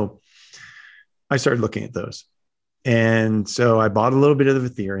 And so I started looking at those. And so I bought a little bit of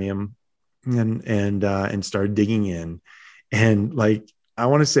Ethereum and started digging in. And I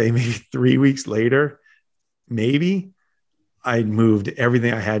want to say maybe 3 weeks later, maybe I moved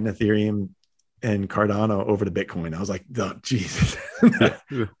everything I had in Ethereum and Cardano over to Bitcoin. I was like, oh, Jesus.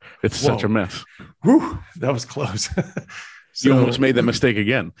 It's such a mess. Whew, that was close. So, you almost made that mistake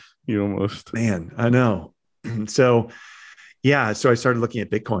again. Man, I know. So I started looking at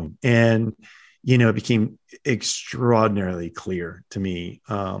Bitcoin, and it became extraordinarily clear to me,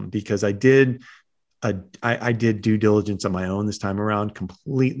 because I did due diligence on my own this time around,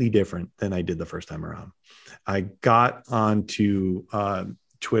 completely different than I did the first time around. I got onto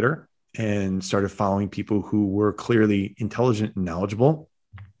Twitter and started following people who were clearly intelligent and knowledgeable.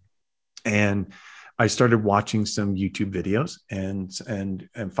 And I started watching some YouTube videos and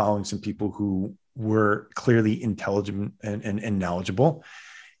following some people who were clearly intelligent and knowledgeable.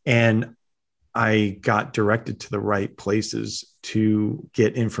 And I got directed to the right places to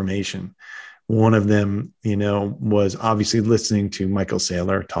get information. One of them, was obviously listening to Michael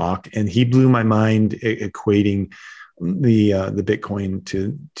Saylor talk, and he blew my mind equating the Bitcoin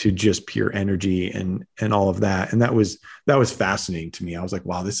to just pure energy and all of that. And that was fascinating to me. I was like,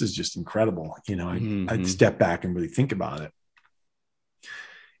 wow, this is just incredible. I'd step back and really think about it.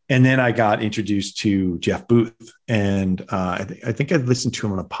 And then I got introduced to Jeff Booth, and I think I listened to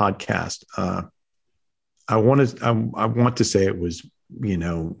him on a podcast. I want to say it was,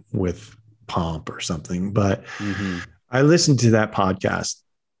 with Pomp or something, but I listened to that podcast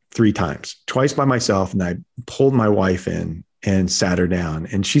 3 times, twice by myself. And I pulled my wife in and sat her down,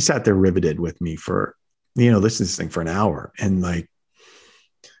 and she sat there riveted with me for, listening to this thing for an hour, and like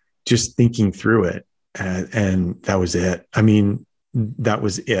just thinking through it. And that was it. I mean, that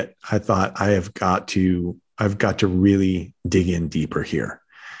was it. I thought I've got to really dig in deeper here.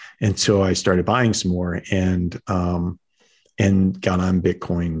 And so I started buying some more and got on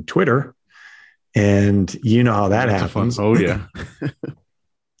Bitcoin Twitter, and how that happens. Oh yeah.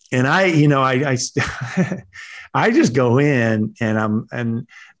 And I just go in, and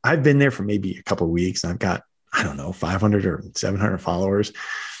I've been there for maybe a couple of weeks, and I've got, 500 or 700 followers,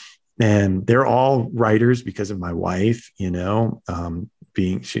 and they're all writers because of my wife,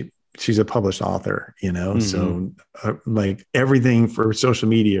 she's a published author, so like everything for social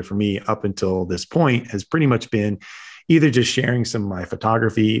media for me up until this point has pretty much been either just sharing some of my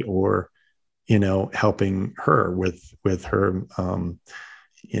photography or, helping her with her,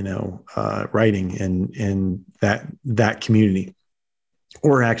 writing and that community,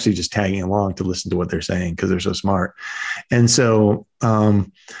 or actually just tagging along to listen to what they're saying because they're so smart. And so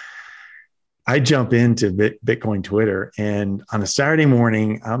I jump into Bitcoin Twitter, and on a Saturday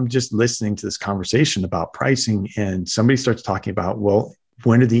morning, I'm just listening to this conversation about pricing, and somebody starts talking about, well,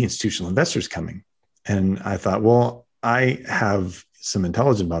 when are the institutional investors coming? And I thought, well, I have some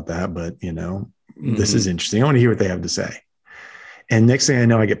intelligence about that, but this is interesting. I want to hear what they have to say. And next thing I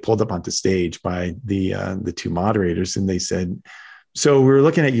know, I get pulled up onto stage by the 2 moderators, and they said, so we were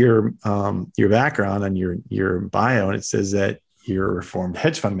looking at your background on your bio, and it says that you're a reformed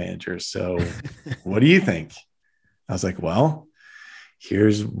hedge fund manager. So what do you think? I was like, well,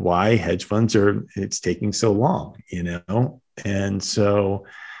 here's why hedge funds it's taking so long, And so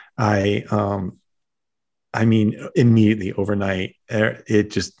I mean, immediately overnight, I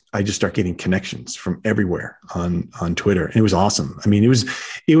just start getting connections from everywhere on Twitter. And it was awesome. I mean, it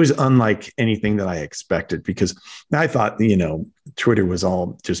was unlike anything that I expected, because I thought, Twitter was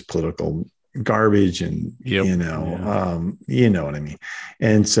all just political garbage and, you know what I mean?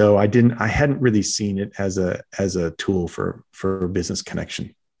 And so I hadn't really seen it as a tool for business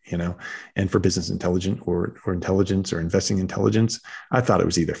connection, and for business intelligence or intelligence or investing intelligence. I thought it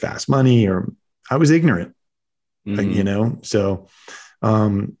was either fast money or I was ignorant. So,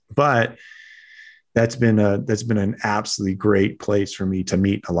 but that's been an absolutely great place for me to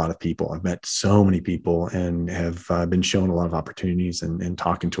meet a lot of people. I've met so many people and have been shown a lot of opportunities and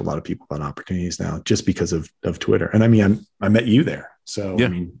talking to a lot of people about opportunities now just because of Twitter. And I mean, I met you there. So, I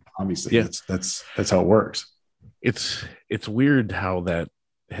mean, obviously that's how it works. It's weird how that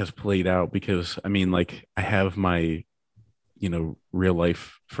has played out, because I mean, like, I have my, real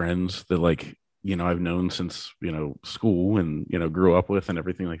life friends that, like, I've known since, school and, grew up with and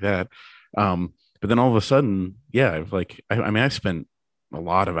everything like that. But then all of a sudden, I spent a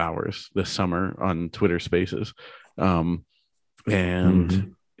lot of hours this summer on Twitter Spaces. So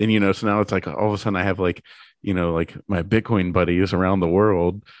now it's like all of a sudden I have like my Bitcoin buddies around the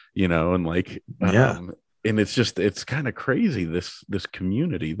world, and like, and it's kind of crazy, this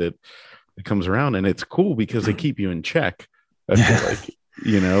community that comes around, and it's cool because they keep you in check. I feel like.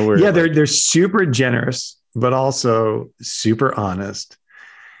 They're super generous, but also super honest.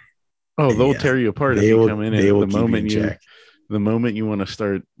 Oh, they'll tear you apart if you come in at the moment the moment you want to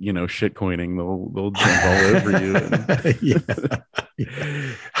start, shit coining, they'll jump all over you.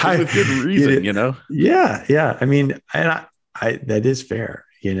 And with good reason, Yeah. I mean, and I that is fair.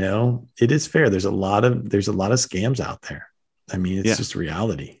 It is fair. There's a lot of scams out there. I mean, it's just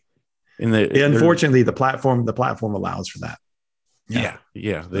reality. And unfortunately, the platform allows for that.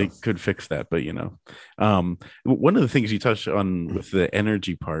 Yeah, they could fix that, but one of the things you touched on with the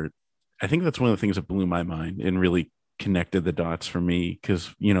energy part, I think that's one of the things that blew my mind and really connected the dots for me. Because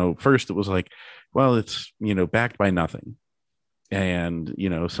first it was like, well, it's backed by nothing, and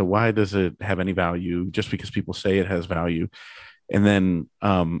so why does it have any value just because people say it has value? And then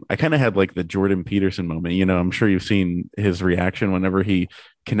I kind of had like the Jordan Peterson moment. I'm sure you've seen his reaction whenever he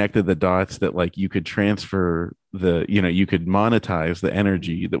connected the dots that like you could transfer you could monetize the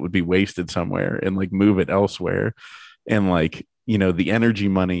energy that would be wasted somewhere and like move it elsewhere. And like, the energy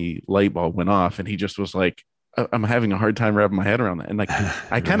money light bulb went off and he just was like, I'm having a hard time wrapping my head around that. And like,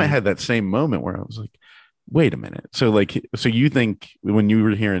 I kind of had that same moment where I was like, wait a minute. So you think when you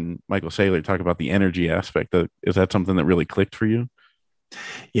were hearing Michael Saylor talk about the energy aspect, is that something that really clicked for you?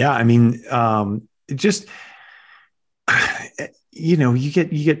 Yeah. I mean, just, you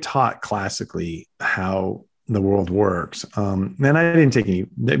get taught classically how the world works. And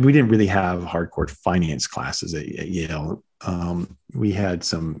we didn't really have hardcore finance classes at Yale. We had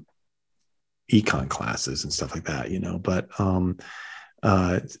some econ classes and stuff like that, but,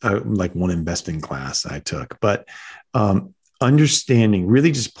 like one investing class I took, but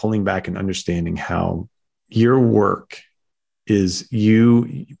really just pulling back and understanding how your work is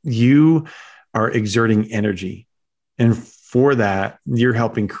you are exerting energy, and for that you're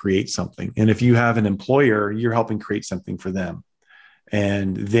helping create something. And if you have an employer, you're helping create something for them,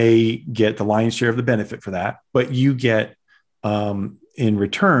 and they get the lion's share of the benefit for that. But you get in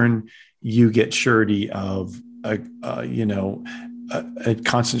return, you get surety of a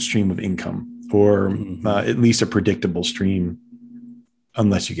constant stream of income, or at least a predictable stream,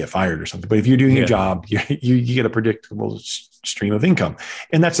 unless you get fired or something. But if you're doing your job, you get a predictable stream of income,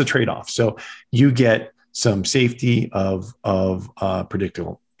 and that's a trade-off. So you get some safety of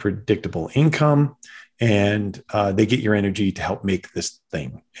predictable income, and they get your energy to help make this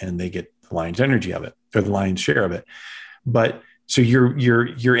thing, and they get the lion's energy of it, or the lion's share of it. But so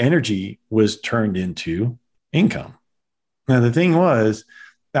your energy was turned into income. Now, the thing was,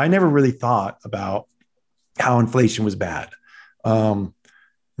 I never really thought about how inflation was bad.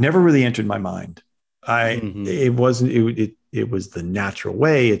 Never really entered my mind. It was the natural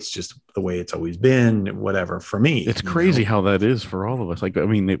way. It's just the way it's always been, whatever, for me. It's crazy how that is for all of us. Like, I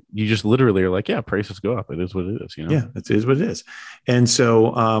mean, you just literally are like, yeah, prices go up. It is what it is, Yeah, it is what it is. And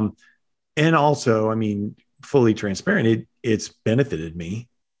so, and also, I mean, fully transparent, it's benefited me.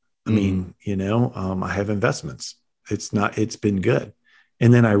 I mean, I have investments. It's been good.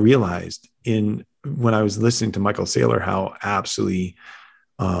 And then I realized when I was listening to Michael Saylor, how absolutely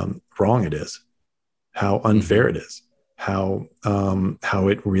wrong it is, how unfair it is, how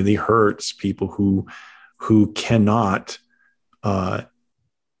it really hurts people who cannot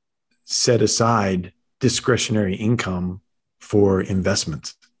set aside discretionary income for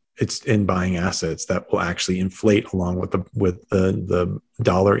investments. It's in buying assets that will actually inflate along with the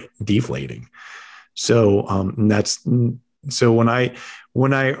dollar deflating. So so when I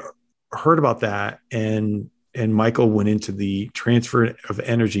heard about that, and Michael went into the transfer of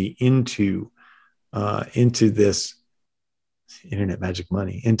energy into this internet magic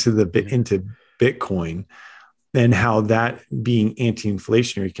money, into Bitcoin, and how that being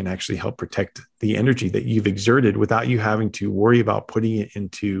anti-inflationary can actually help protect the energy that you've exerted without you having to worry about putting it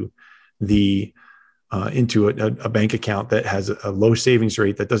into a bank account that has a low savings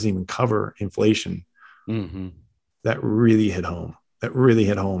rate that doesn't even cover inflation. That really hit home.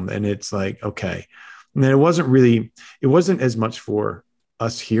 And it's like, okay. And then it wasn't as much for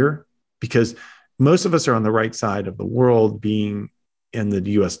us here, because most of us are on the right side of the world, being in the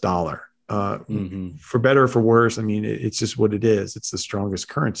US dollar. For better or for worse, I mean, it's just what it is. It's the strongest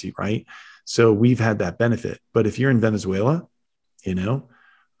currency, right? So we've had that benefit. But if you're in Venezuela, and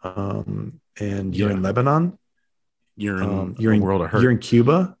you're in Lebanon, you're in a world of hurt. You're in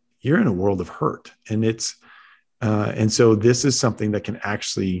Cuba, you're in a world of hurt. And and so this is something that can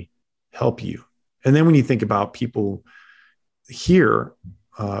actually help you. And then when you think about people here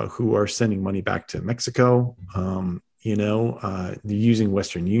who are sending money back to Mexico, they're using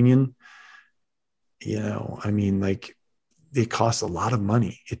Western Union. I mean, like, it costs a lot of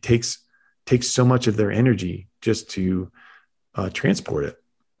money. It takes so much of their energy just to transport it.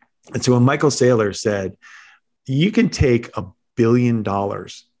 And so when Michael Saylor said, you can take $1 billion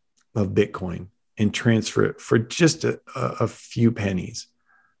of Bitcoin and transfer it for just a few pennies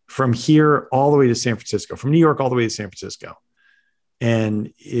from here all the way to San Francisco, from New York all the way to San Francisco.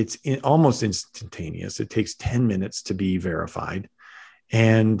 And it's almost instantaneous. It takes 10 minutes to be verified,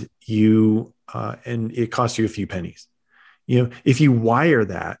 and and it costs you a few pennies. If you wire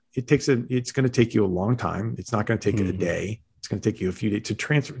that, it's going to take you a long time. It's not going to take it a day. It's going to take you a few days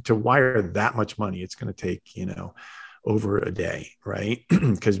to wire that much money. It's going to take, over a day, right?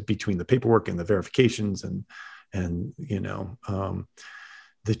 Because between the paperwork and the verifications and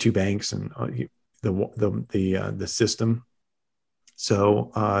the two banks and the system.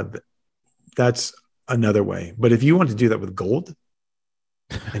 So that's another way. But if you want to do that with gold,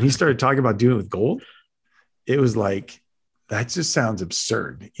 and he started talking about doing it with gold, it was like, that just sounds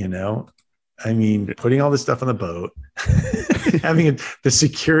absurd, I mean, putting all this stuff on the boat, having the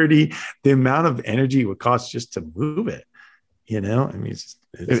security, the amount of energy it would cost just to move it, I mean, it's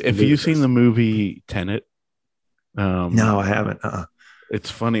if you've seen the movie Tenet, no, I haven't. It's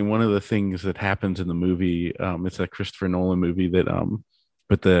funny. One of the things that happens in the movie, it's a Christopher Nolan movie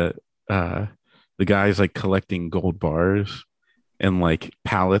but the guy's like collecting gold bars and like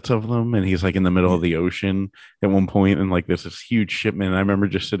pallets of them, and he's like in the middle of the ocean at one point, and like there's this huge shipment. And I remember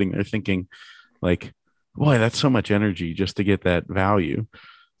just sitting there thinking, like, boy, that's so much energy just to get that value.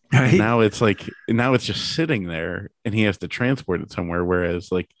 Right? And now it's just sitting there, and he has to transport it somewhere.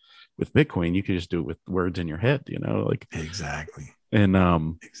 Whereas like with Bitcoin, you could just do it with words in your head, like exactly. And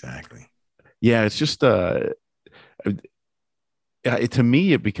exactly. Yeah, it's just to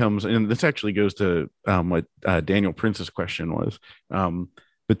me it becomes, and this actually goes to what Daniel Prince's question was,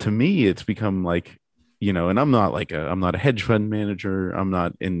 but to me it's become like, and I'm not a hedge fund manager, I'm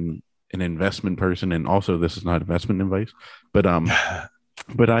not an investment person, and also this is not investment advice, but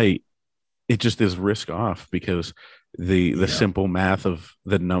it just is risk off, because the simple math of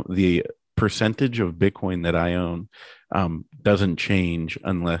the percentage of Bitcoin that I own doesn't change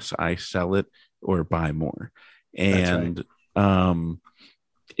unless I sell it or buy more. And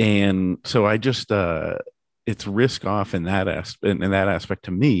and so I just it's risk off in that aspect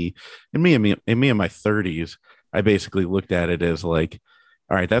to me. And me in my 30s, I basically looked at it as like,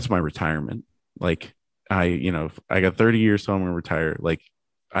 all right, that's my retirement. Like I got 30 years till I'm gonna retire. Like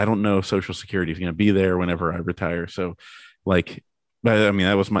I don't know if Social Security is gonna be there whenever I retire. So like, but I mean,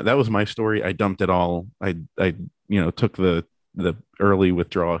 that was my story. I dumped it all. I took the early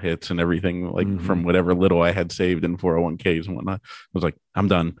withdrawal hits and everything, like from whatever little I had saved in 401ks and whatnot. I was like, I'm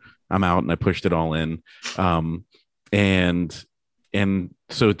done. I'm out. And I pushed it all in. And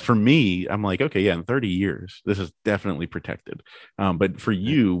so for me, I'm like, okay, yeah, in 30 years, this is definitely protected. But for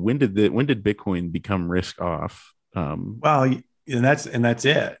you, when did Bitcoin become risk off? Well, and that's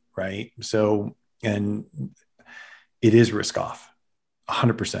it. Right. So, and it is risk off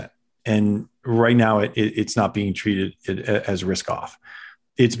 100%. And right now it's not being treated as risk off.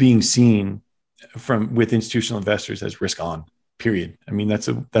 It's being seen with institutional investors as risk on, period. I mean, that's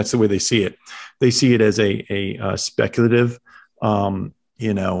the way they see it. They see it as a speculative, every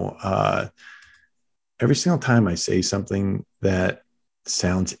single time I say something that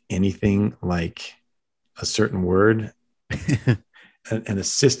sounds anything like a certain word, an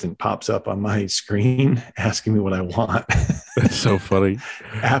assistant pops up on my screen asking me what I want. That's so funny.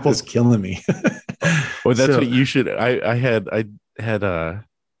 Apple's killing me. Well, that's what you should. I had a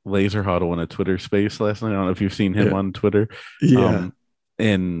Laser Huddle in a Twitter space last night. I don't know if you've seen him on Twitter. Yeah.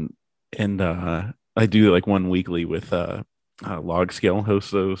 And I do like one weekly with Log Scale hosts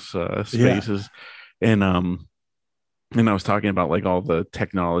those spaces. And I was talking about like all the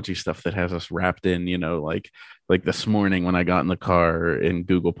technology stuff that has us wrapped in, like this morning when I got in the car and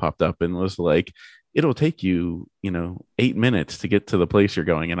Google popped up and was like, it'll take you, 8 minutes to get to the place you're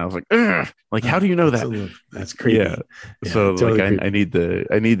going. And I was like, ugh! Like, how do you know that? That's creepy. Yeah. So totally like, I need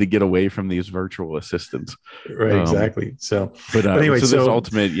to get away from these virtual assistants. Right. Exactly. So, but anyway, so this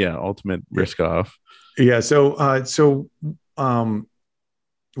ultimate risk off. Yeah. So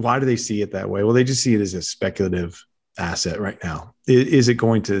why do they see it that way? Well, they just see it as a speculative asset right now. Does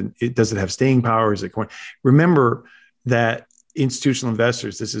it have staying power? Is it going? Remember that institutional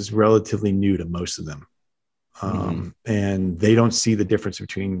investors, this is relatively new to most of them. And they don't see the difference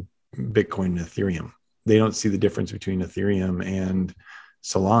between Bitcoin and Ethereum. They don't see the difference between Ethereum and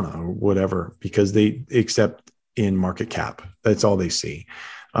Solana or whatever, because they accept in market cap. That's all they see.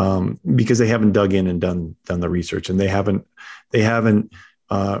 Because they haven't dug in and done the research, and they haven't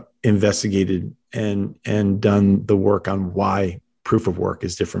investigated and done the work on why proof of work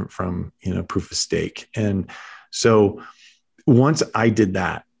is different from proof of stake. And so once I did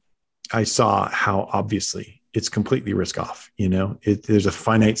that, I saw how obviously it's completely risk off. There's a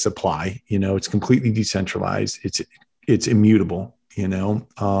finite supply. It's completely decentralized. It's immutable.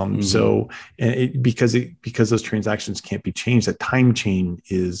 So, and because those transactions can't be changed, that time chain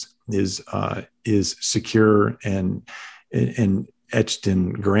is secure and etched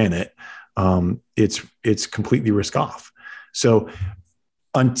in granite. It's completely risk off. So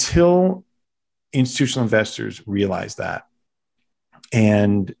until institutional investors realize that,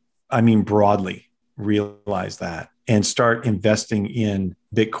 and I mean broadly realize that, and start investing in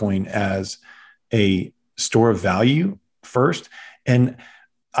Bitcoin as a store of value first. And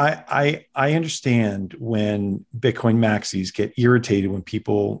I understand when Bitcoin maxis get irritated when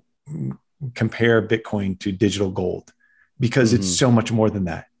people compare Bitcoin to digital gold, because it's so much more than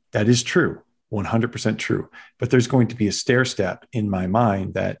that. That is true, 100% true. But there's going to be a stair step in my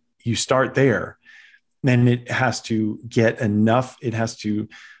mind that you start there, then it has to get enough. It has to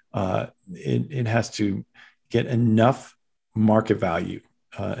get enough market value,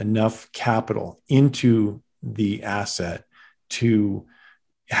 enough capital into the asset to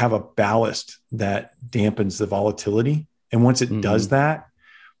have a ballast that dampens the volatility. And once it does that,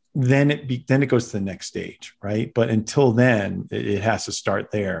 then it goes to the next stage, right? But until then, it has to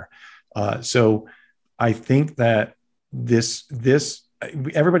start there. So I think that this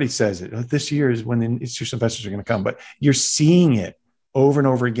everybody says it. This year is when the institutional investors are going to come, but you're seeing it over and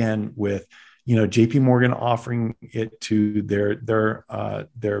over again with, JP Morgan offering it to their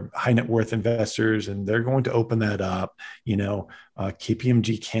high net worth investors, and they're going to open that up.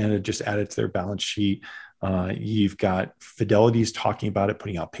 KPMG Canada just added to their balance sheet. You've got Fidelity's talking about it,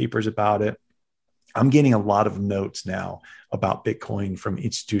 putting out papers about it. I'm getting a lot of notes now about Bitcoin from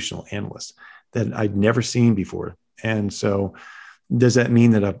institutional analysts that I'd never seen before. And so does that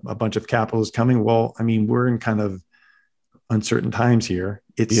mean that a bunch of capital is coming? Well, I mean, we're in kind of uncertain times here.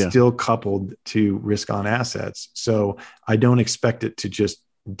 It's still coupled to risk on assets. So I don't expect it to just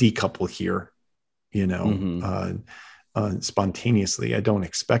decouple here, spontaneously. I don't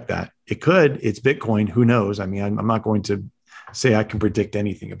expect that. It could. It's Bitcoin. Who knows? I mean, I'm not going to say I can predict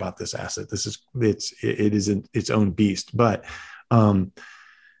anything about this asset. It is its own beast. But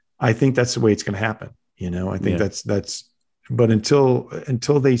I think that's the way it's going to happen. I think that's. But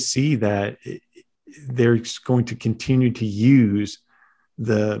until they see that they're going to continue to use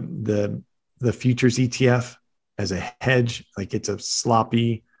the futures ETF as a hedge, like it's a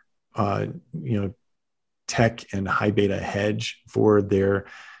sloppy, tech and high beta hedge for their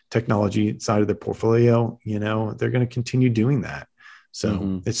technology side of their portfolio, they're going to continue doing that.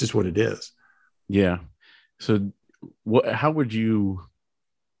 So it's just what it is. Yeah. So how would you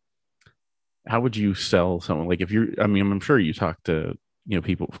sell someone? Like I'm sure you talk to,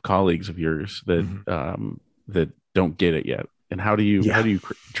 people, colleagues of yours that, that don't get it yet. And how do you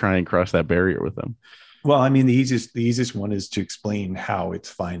try and cross that barrier with them? Well, I mean, the easiest one is to explain how it's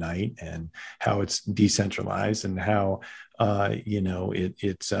finite and how it's decentralized and how,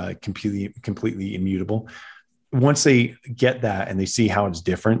 it's completely immutable. Once they get that and they see how it's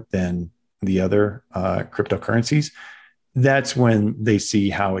different than the other cryptocurrencies, that's when they see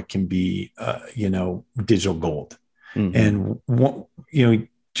how it can be, digital gold. And,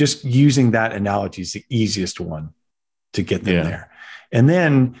 just using that analogy is the easiest one to get them there. And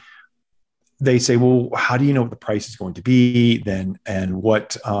then they say, well, how do you know what the price is going to be then? And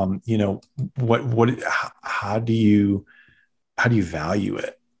what, how do you value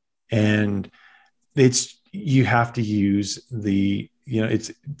it? And you have to use there's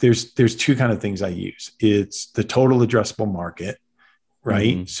two kind of things I use. It's the total addressable market,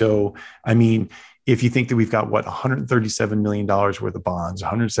 right? So, I mean, if you think that we've got $137 million worth of bonds,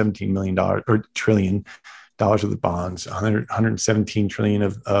 $117 million or trillion dollars worth of bonds, 117 trillion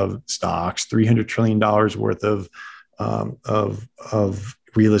of stocks, $300 trillion worth of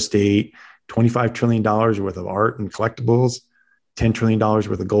real estate, $25 trillion worth of art and collectibles, $10 trillion worth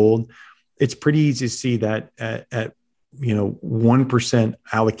of gold. It's pretty easy to see that at 1%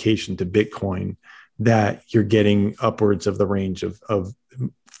 allocation to Bitcoin, that you're getting upwards of the range of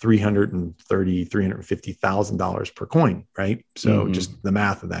 $350,000 per coin, right? So just the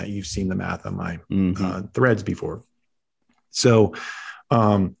math of that, you've seen the math on my threads before. So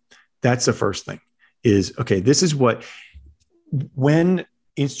that's the first thing is, okay, this is when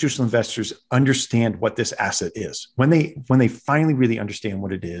institutional investors understand what this asset is, when they finally really understand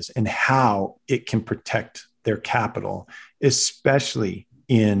what it is and how it can protect their capital, especially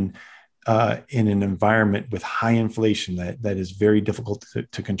in an environment with high inflation that is very difficult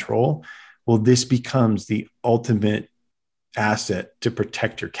to control, well, this becomes the ultimate asset to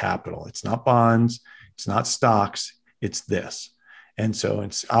protect your capital. It's not bonds, it's not stocks, it's this. And so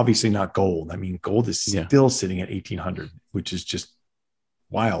it's obviously not gold. I mean, gold is still sitting at 1,800, which is just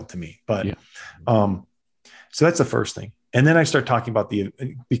wild to me. But so that's the first thing. And then I start talking about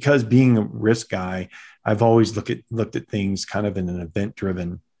because being a risk guy, I've always looked at things kind of in an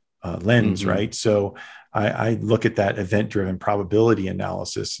event-driven lens, right? So I look at that event-driven probability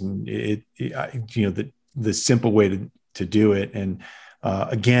analysis, and the simple way to do it. And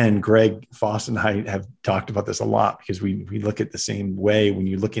again, Greg Foss and I have talked about this a lot, because we look at the same way. When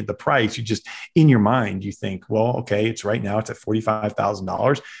you look at the price, you just, in your mind, you think, well, okay, it's right now, it's at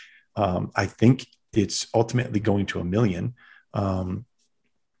 $45,000. I think it's ultimately going to $1 million. I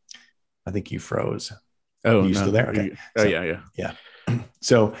think you froze. Oh, are you still there? Okay. Yeah.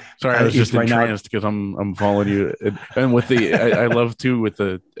 So sorry, I was just entranced because I'm following you. And with I love too, with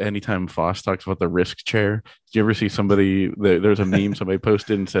anytime Foss talks about the risk chair. Did you ever see there's a meme somebody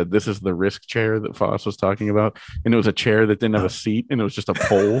posted and said, this is the risk chair that Foss was talking about? And it was a chair that didn't have a seat, and it was just a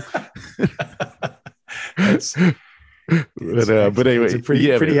pole. But anyway, it's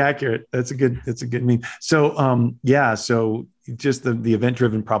pretty accurate. That's a good meme. So so just the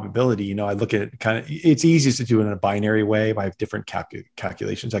event-driven probability, I look at it kind of, it's easiest to do it in a binary way. I have different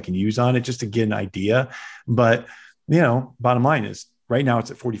calculations I can use on it just to get an idea. But bottom line is, right now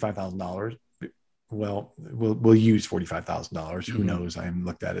it's at $45,000. Well, we'll use $45,000. Who knows? I haven't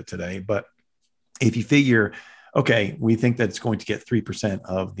looked at it today. But if you figure, okay, we think that it's going to get 3%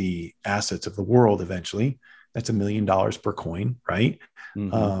 of the assets of the world eventually, that's $1 million per coin, right?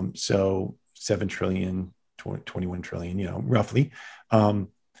 So 7 trillion, 21 trillion, roughly.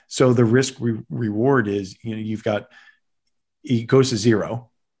 So the risk reward is, you've got, it goes to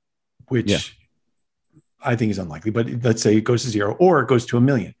zero, which I think is unlikely, but let's say it goes to zero, or it goes to $1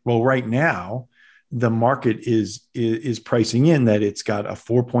 million. Well, right now, the market is pricing in that it's got a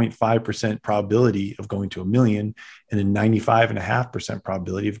 4.5% probability of going to $1 million and a 95.5%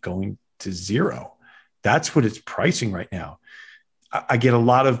 probability of going to zero. That's what it's pricing right now. I get a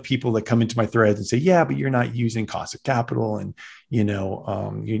lot of people that come into my threads and say, yeah, but you're not using cost of capital, and,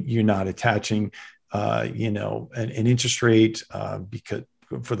 you're not attaching, an interest rate because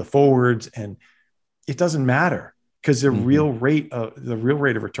for the forwards, and it doesn't matter, because the real rate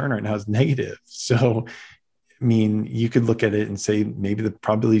of return right now is negative. So, I mean, you could look at it and say maybe the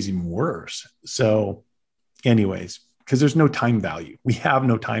probability is even worse. So anyways, because there's no time value. We have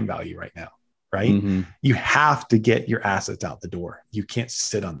no time value right now. Right. You have to get your assets out the door. You can't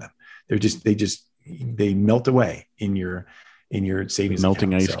sit on them. They melt away in your savings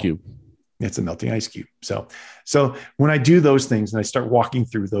melting account. Ice cube. It's a melting ice cube. So when I do those things and I start walking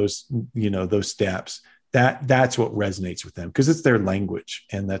through those, those steps, that's what resonates with them, because it's their language.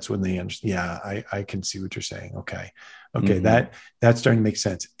 And that's when they understand. Yeah, I can see what you're saying. Okay. That's starting to make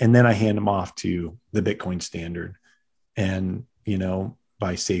sense. And then I hand them off to the Bitcoin Standard, and,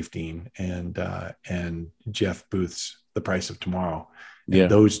 by Safety and Jeff Booth's The Price of Tomorrow.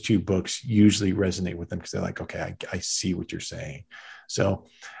 And those two books usually resonate with them, because they're like, okay, I see what you're saying. So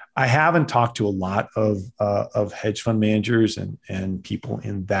I haven't talked to a lot of hedge fund managers and people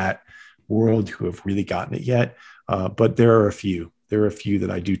in that world who have really gotten it yet. But there are a few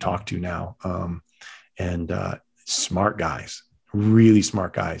that I do talk to now, and smart guys, really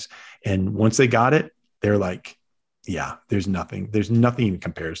smart guys. And once they got it, they're like, yeah, there's nothing even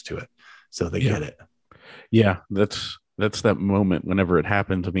compares to it. So they get it. Yeah. That's that moment whenever it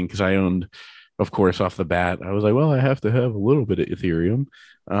happens. I mean, because I owned, of course, off the bat, I was like, well, I have to have a little bit of Ethereum.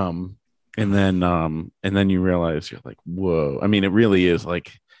 And then you realize, you're like, whoa. I mean, it really is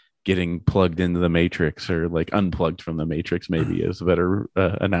like getting plugged into the matrix, or like unplugged from the matrix, maybe is a better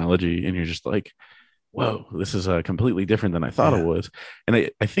analogy. And you're just like, whoa, this is completely different than I thought it was. And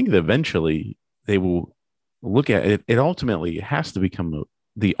I think that eventually they will look at it. It ultimately has to become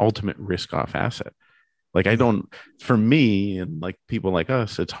the ultimate risk off asset. Like, for me and like people like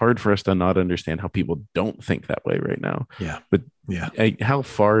us, it's hard for us to not understand how people don't think that way right now. Yeah. But how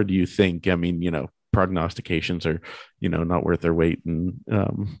far do you think, I mean, prognostications are, not worth their weight in,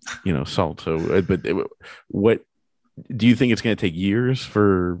 salt. So, but what do you think it's going to take years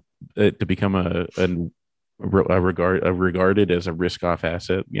for it to become regarded as a risk off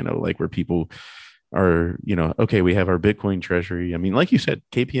asset, like where people are, okay, we have our Bitcoin treasury. I mean, like you said,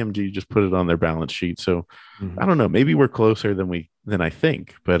 KPMG just put it on their balance sheet. So I don't know, maybe we're closer than I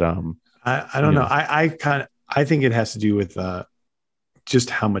think, but I don't know. I think it has to do with just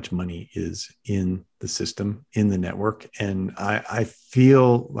how much money is in the system, in the network. And I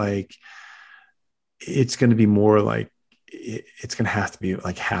feel like it's going to be more like, it's going to have to be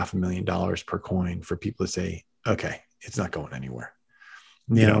like $500,000 per coin for people to say, okay, it's not going anywhere.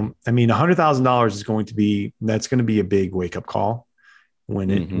 I mean, $100,000 is going to be a big wake up call. when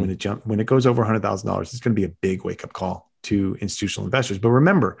it goes over $100,000, it's going to be a big wake up call to institutional investors. But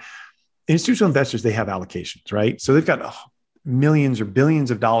remember, institutional investors, they have allocations, right? So they've got millions or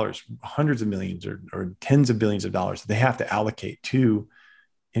billions of dollars, hundreds of millions or tens of billions of dollars that they have to allocate to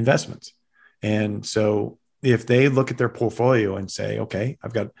investments. And so if they look at their portfolio and say, okay,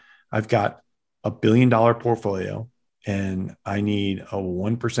 I've got $1 billion portfolio and I need a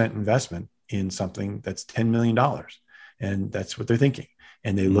 1% investment in something that's $10 million. And that's what they're thinking.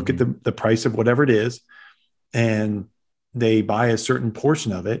 And they look at the price of whatever it is, and they buy a certain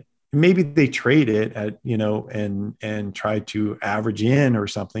portion of it. Maybe they trade it at, and try to average in or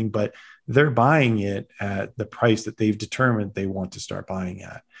something, but they're buying it at the price that they've determined they want to start buying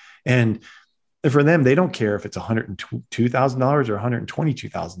at. And for them, they don't care if it's $102,000 or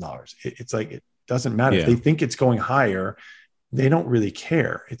 $122,000. It's like, it doesn't matter. Yeah. If they think it's going higher, they don't really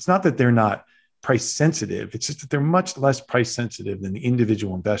care. It's not that they're not price sensitive. It's just that they're much less price sensitive than the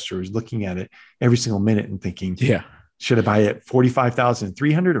individual investor who's looking at it every single minute and thinking, should I buy it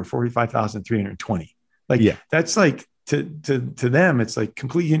 45,300 or 45,320? That's like, to them, it's like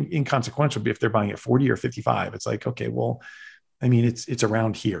completely inconsequential if they're buying at 40 or 55. It's like, okay, well, I mean, it's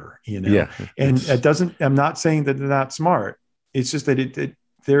around here, and it doesn't, I'm not saying that they're not smart. It's just that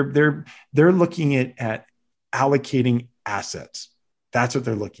they're looking at allocating assets. That's what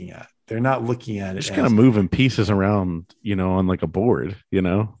they're looking at. They're not looking at it just kind of moving pieces around, on like a board, they're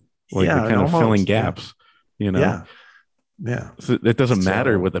kind of filling gaps, Yeah. So it doesn't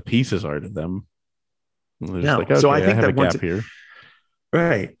matter what the pieces are to them. No. Like, okay, so I think have that a gap here.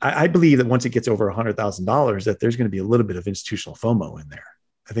 Right. I believe that once it gets over $100,000, that there's going to be a little bit of institutional FOMO in there.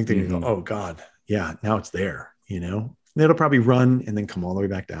 I think they're going to go, oh God, yeah, now it's there, it'll probably run and then come all the way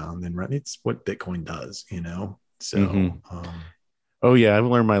back down, then run. It's what Bitcoin does, so. Oh yeah. I've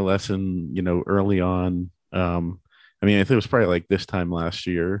learned my lesson, early on. I mean, I think it was probably like this time last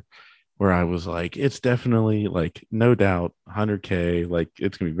year where I was like, it's definitely like, no doubt 100K, like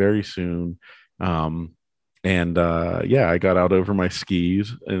it's going to be very soon. I got out over my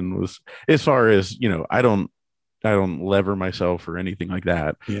skis and was, as far as, I don't lever myself or anything like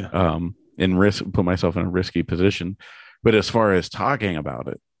that. Yeah. And put myself in a risky position. But as far as talking about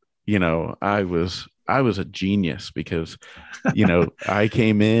it, I was a genius because, I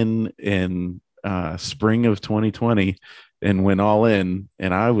came in spring of 2020 and went all in,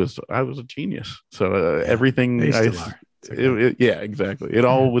 and I was a genius. So everything yeah, exactly. It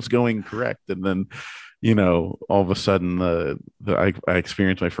all was going correct. And then, all of a sudden I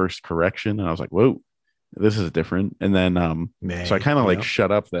experienced my first correction and I was like, whoa, this is different. And then, so I kind of like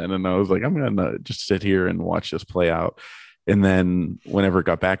shut up then. And I was like, I'm going to just sit here and watch this play out. And then whenever it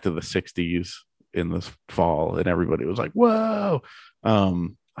got back to the 60s in this fall and everybody was like, whoa,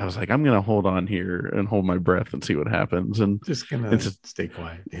 I was like, I'm going to hold on here and hold my breath and see what happens. And just going to stay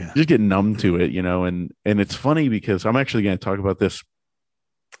quiet. Yeah. Just get numb to it, and it's funny because I'm actually going to talk about this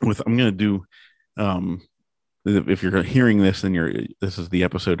I'm going to do, if you're hearing this, then this is the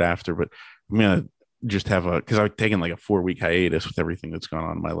episode after, but I'm going to just have because I've taken like a 4-week hiatus with everything that's gone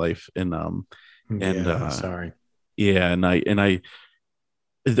on in my life. And sorry. Yeah. And I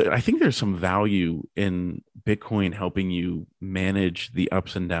think there's some value in Bitcoin helping you manage the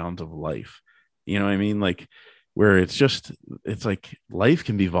ups and downs of life. You know what I mean? Like where it's like life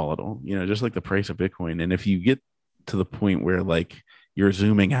can be volatile, just like the price of Bitcoin. And if you get to the point where like you're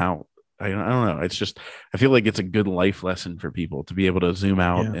zooming out, I don't know. It's just, I feel like it's a good life lesson for people to be able to zoom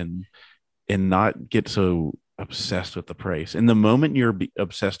out and not get so obsessed with the price. And the moment you're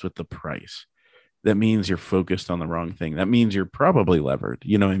obsessed with the price, that means you're focused on the wrong thing. That means you're probably levered.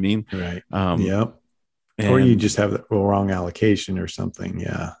 You know what I mean? Right. Or you just have the wrong allocation or something.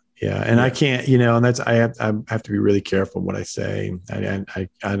 Yeah. Yeah. And I can't, and I have to be really careful what I say.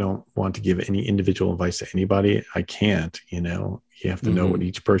 I don't want to give any individual advice to anybody. I can't, you have to know what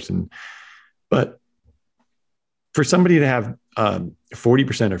each person, but for somebody to have 40% or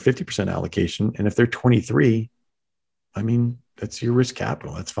 50% allocation, and if they're 23, I mean, that's your risk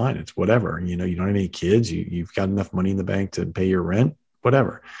capital. That's fine. It's whatever, you don't have any kids, you've got enough money in the bank to pay your rent,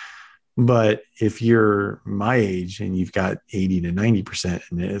 whatever. But if you're my age and you've got 80 to 90%,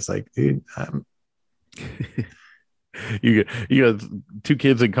 and it's like, dude, you got 2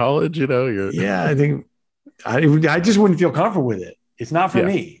 kids in college, I think I just wouldn't feel comfortable with it. It's not for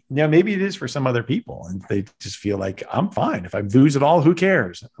me. Maybe it is for some other people, and they just feel like I'm fine. If I lose it all, who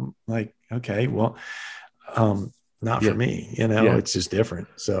cares? I'm like, okay, well, not for me, it's just different.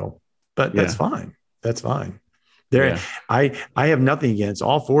 So, but that's fine. That's fine. I have nothing against,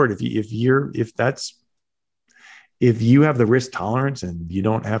 all for it. If you have the risk tolerance and you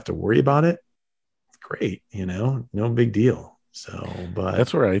don't have to worry about it, great. No big deal. So, but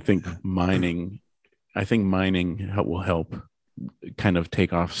that's where I think mining will help kind of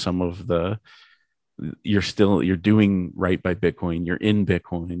take off some of the, you're doing right by Bitcoin. You're in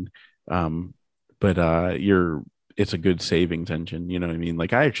Bitcoin. But it's a good savings engine. You know what I mean?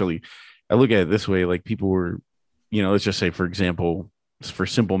 Like I look at it this way, like people were, let's just say, for example, for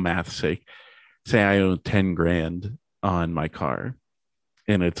simple math's sake, say I owe 10 grand on my car.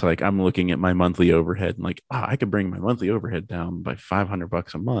 And it's like, I'm looking at my monthly overhead and like, I could bring my monthly overhead down by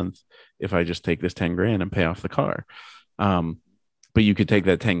 $500 a month if I just take this 10 grand and pay off the car. But you could take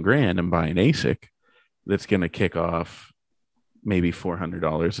that 10 grand and buy an ASIC that's going to kick off maybe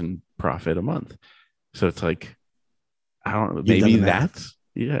 $400 in profit a month. So it's like, I don't know, maybe that's,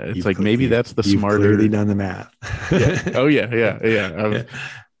 maybe that's the you've smarter. Clearly done the math. Yeah. Oh yeah.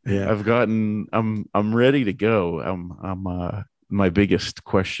 I'm ready to go. My biggest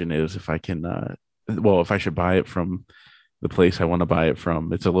question is if I can, if I should buy it from the place I want to buy it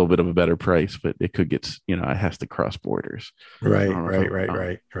from. It's a little bit of a better price, but it could get, it has to cross borders. Right. I want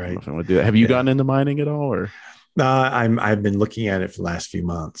to do that. Have you gotten into mining at all, or? I've been looking at it for the last few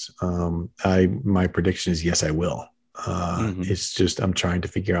months. My prediction is yes, I will. It's just I'm trying to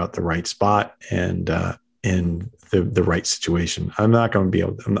figure out the right spot and the right situation. I'm not going to be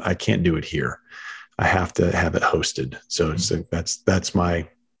able. I can't do it here. I have to have it hosted. So that's my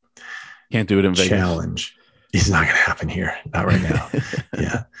can't do it in challenge. It's not going to happen here, not right now.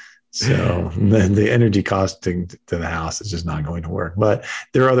 Yeah. So then the energy costing to the house is just not going to work. But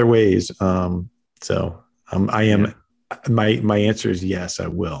there are other ways. My answer is yes, I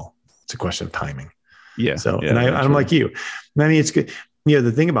will. It's a question of timing. Yeah. So, I'm like you. I mean, it's good.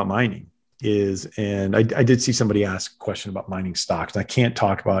 The thing about mining is, and I did see somebody ask a question about mining stocks. I can't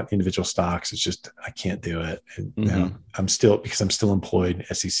talk about individual stocks. It's just, I can't do it. And, because I'm still employed,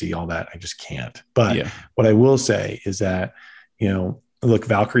 SEC, all that. I just can't. But what I will say is that, look,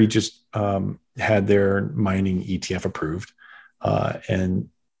 Valkyrie just had their mining ETF approved. And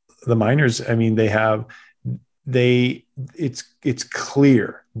the miners, I mean, it's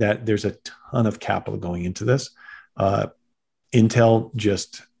clear that there's a ton of capital going into this. Intel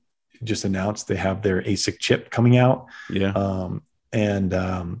just announced they have their ASIC chip coming out. Yeah. There's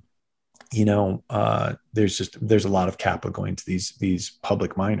a lot of capital going to these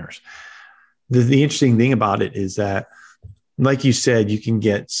public miners. The interesting thing about it is that, like you said, you can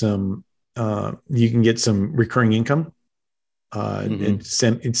get some recurring income. It's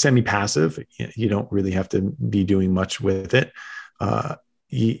semi-passive. You don't really have to be doing much with it.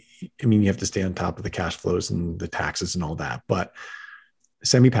 You have to stay on top of the cash flows and the taxes and all that, but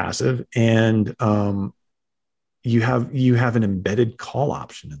semi-passive. And you have an embedded call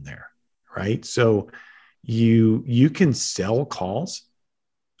option in there, right? So you can sell calls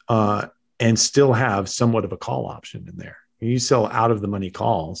and still have somewhat of a call option in there. You sell out of the money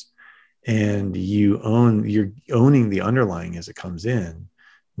calls and you're owning the underlying as it comes in,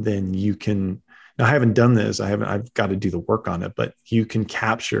 then you can. Now, I haven't done this. I've got to do the work on it, but you can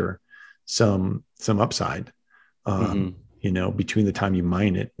capture some upside, between the time you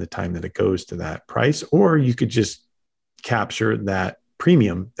mine it, and the time that it goes to that price, or you could just capture that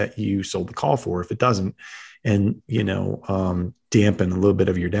premium that you sold the call for if it doesn't, and, dampen a little bit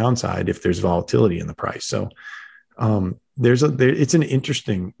of your downside if there's volatility in the price. So, it's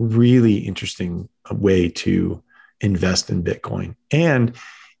an really interesting way to invest in Bitcoin. And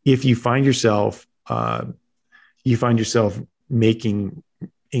if you find yourself making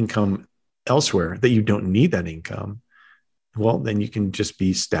income elsewhere that you don't need that income, well, then you can just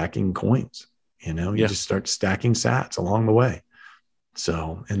be stacking coins. You just start stacking sats along the way.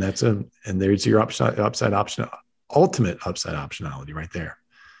 So, and there's your ultimate upside optionality right there.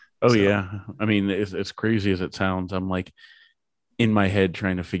 Oh, yeah. I mean, as crazy as it sounds, I'm like in my head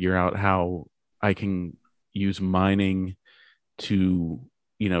trying to figure out how I can use mining to,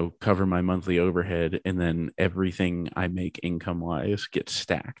 cover my monthly overhead, and then everything I make income wise gets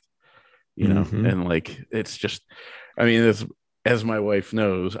stacked, and like, it's just, I mean, as my wife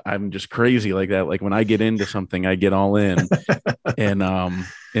knows, I'm just crazy like that. Like when I get into something, I get all in. And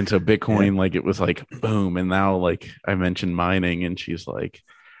so Bitcoin, like it was like boom. And now, like I mentioned mining, and she's like,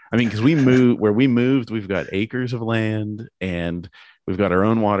 I mean, because where we moved, we've got acres of land and we've got our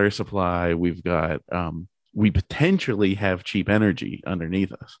own water supply. We've got, we potentially have cheap energy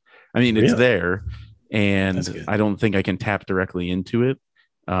underneath us. I mean, it's there, and I don't think I can tap directly into it.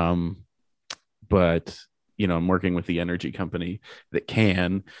 But, I'm working with the energy company that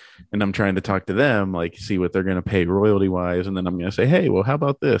can, and I'm trying to talk to them, like see what they're going to pay royalty wise. And then I'm going to say, hey, well, how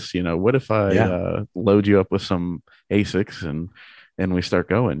about this? What if I load you up with some ASICs and and we start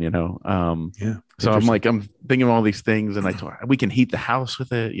going, Yeah. So I'm thinking of all these things, and I told her we can heat the house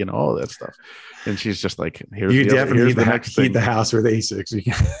with it, all that stuff. And she's just like, here's the next thing. Heat the house with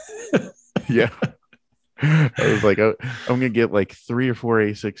ASICs. Yeah. I was like, I'm gonna get like 3 or 4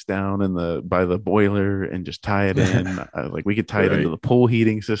 ASICs down by the boiler and just tie it in. I was like, we could tie it into the pool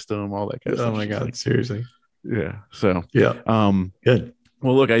heating system, all that kind of stuff. Oh my God, seriously. Yeah. So good.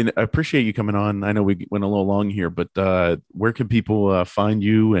 Well, look, I appreciate you coming on. I know we went a little long here, but where can people find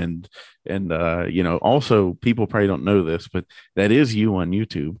you? And also people probably don't know this, but that is you on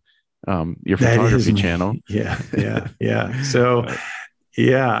YouTube, your photography channel. Yeah. So,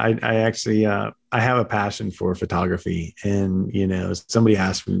 I actually I have a passion for photography, and somebody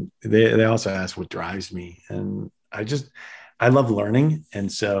asked me. They also asked what drives me, and I love learning,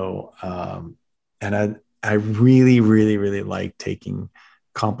 and so and I really, really, really like taking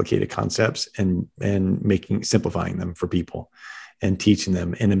complicated concepts and simplifying them for people and teaching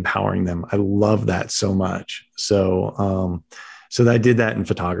them and empowering them. I love that so much. So I did that in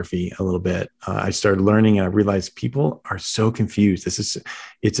photography a little bit. I started learning, and I realized people are so confused.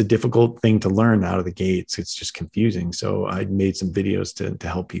 It's a difficult thing to learn out of the gates. It's just confusing. So I made some videos to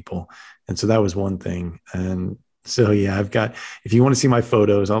help people. And so that was one thing. And so, I've got, if you want to see my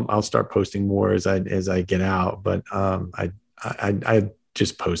photos, I'll start posting more as I get out. But I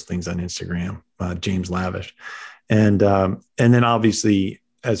just post things on Instagram, James Lavish. And then obviously,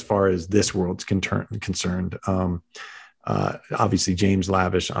 as far as this world's concerned, obviously James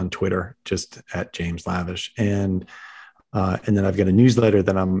Lavish on Twitter, just at James Lavish. And then I've got a newsletter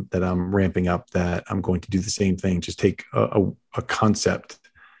that I'm ramping up, that I'm going to do the same thing. Just take a concept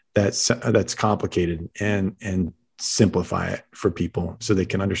that's complicated and simplify it for people so they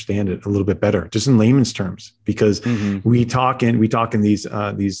can understand it a little bit better, just in layman's terms, because we talk in these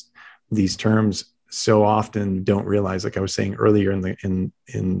terms so often, don't realize, like I was saying earlier in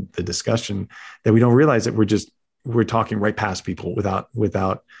the discussion, that we don't realize that we're talking right past people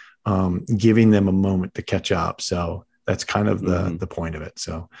without giving them a moment to catch up. So that's kind of the point of it.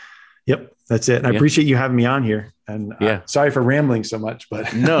 So yep, that's it. And I appreciate you having me on here. And sorry for rambling so much,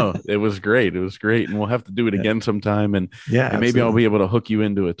 but no, it was great. And we'll have to do it again sometime. And maybe I'll be able to hook you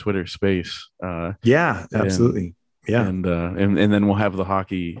into a Twitter space. Absolutely. And then we'll have the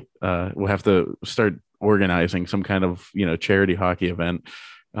hockey. We'll have to start organizing some kind of, charity hockey event.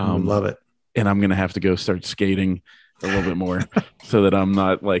 Love it. And I'm going to have to go start skating a little bit more so that I'm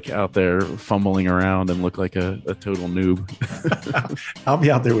not like out there fumbling around and look like a total noob. I'll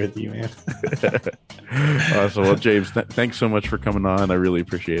be out there with you, man. Awesome. Well, James, thanks so much for coming on. I really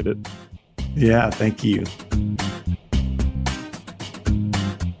appreciate it. Yeah, thank you.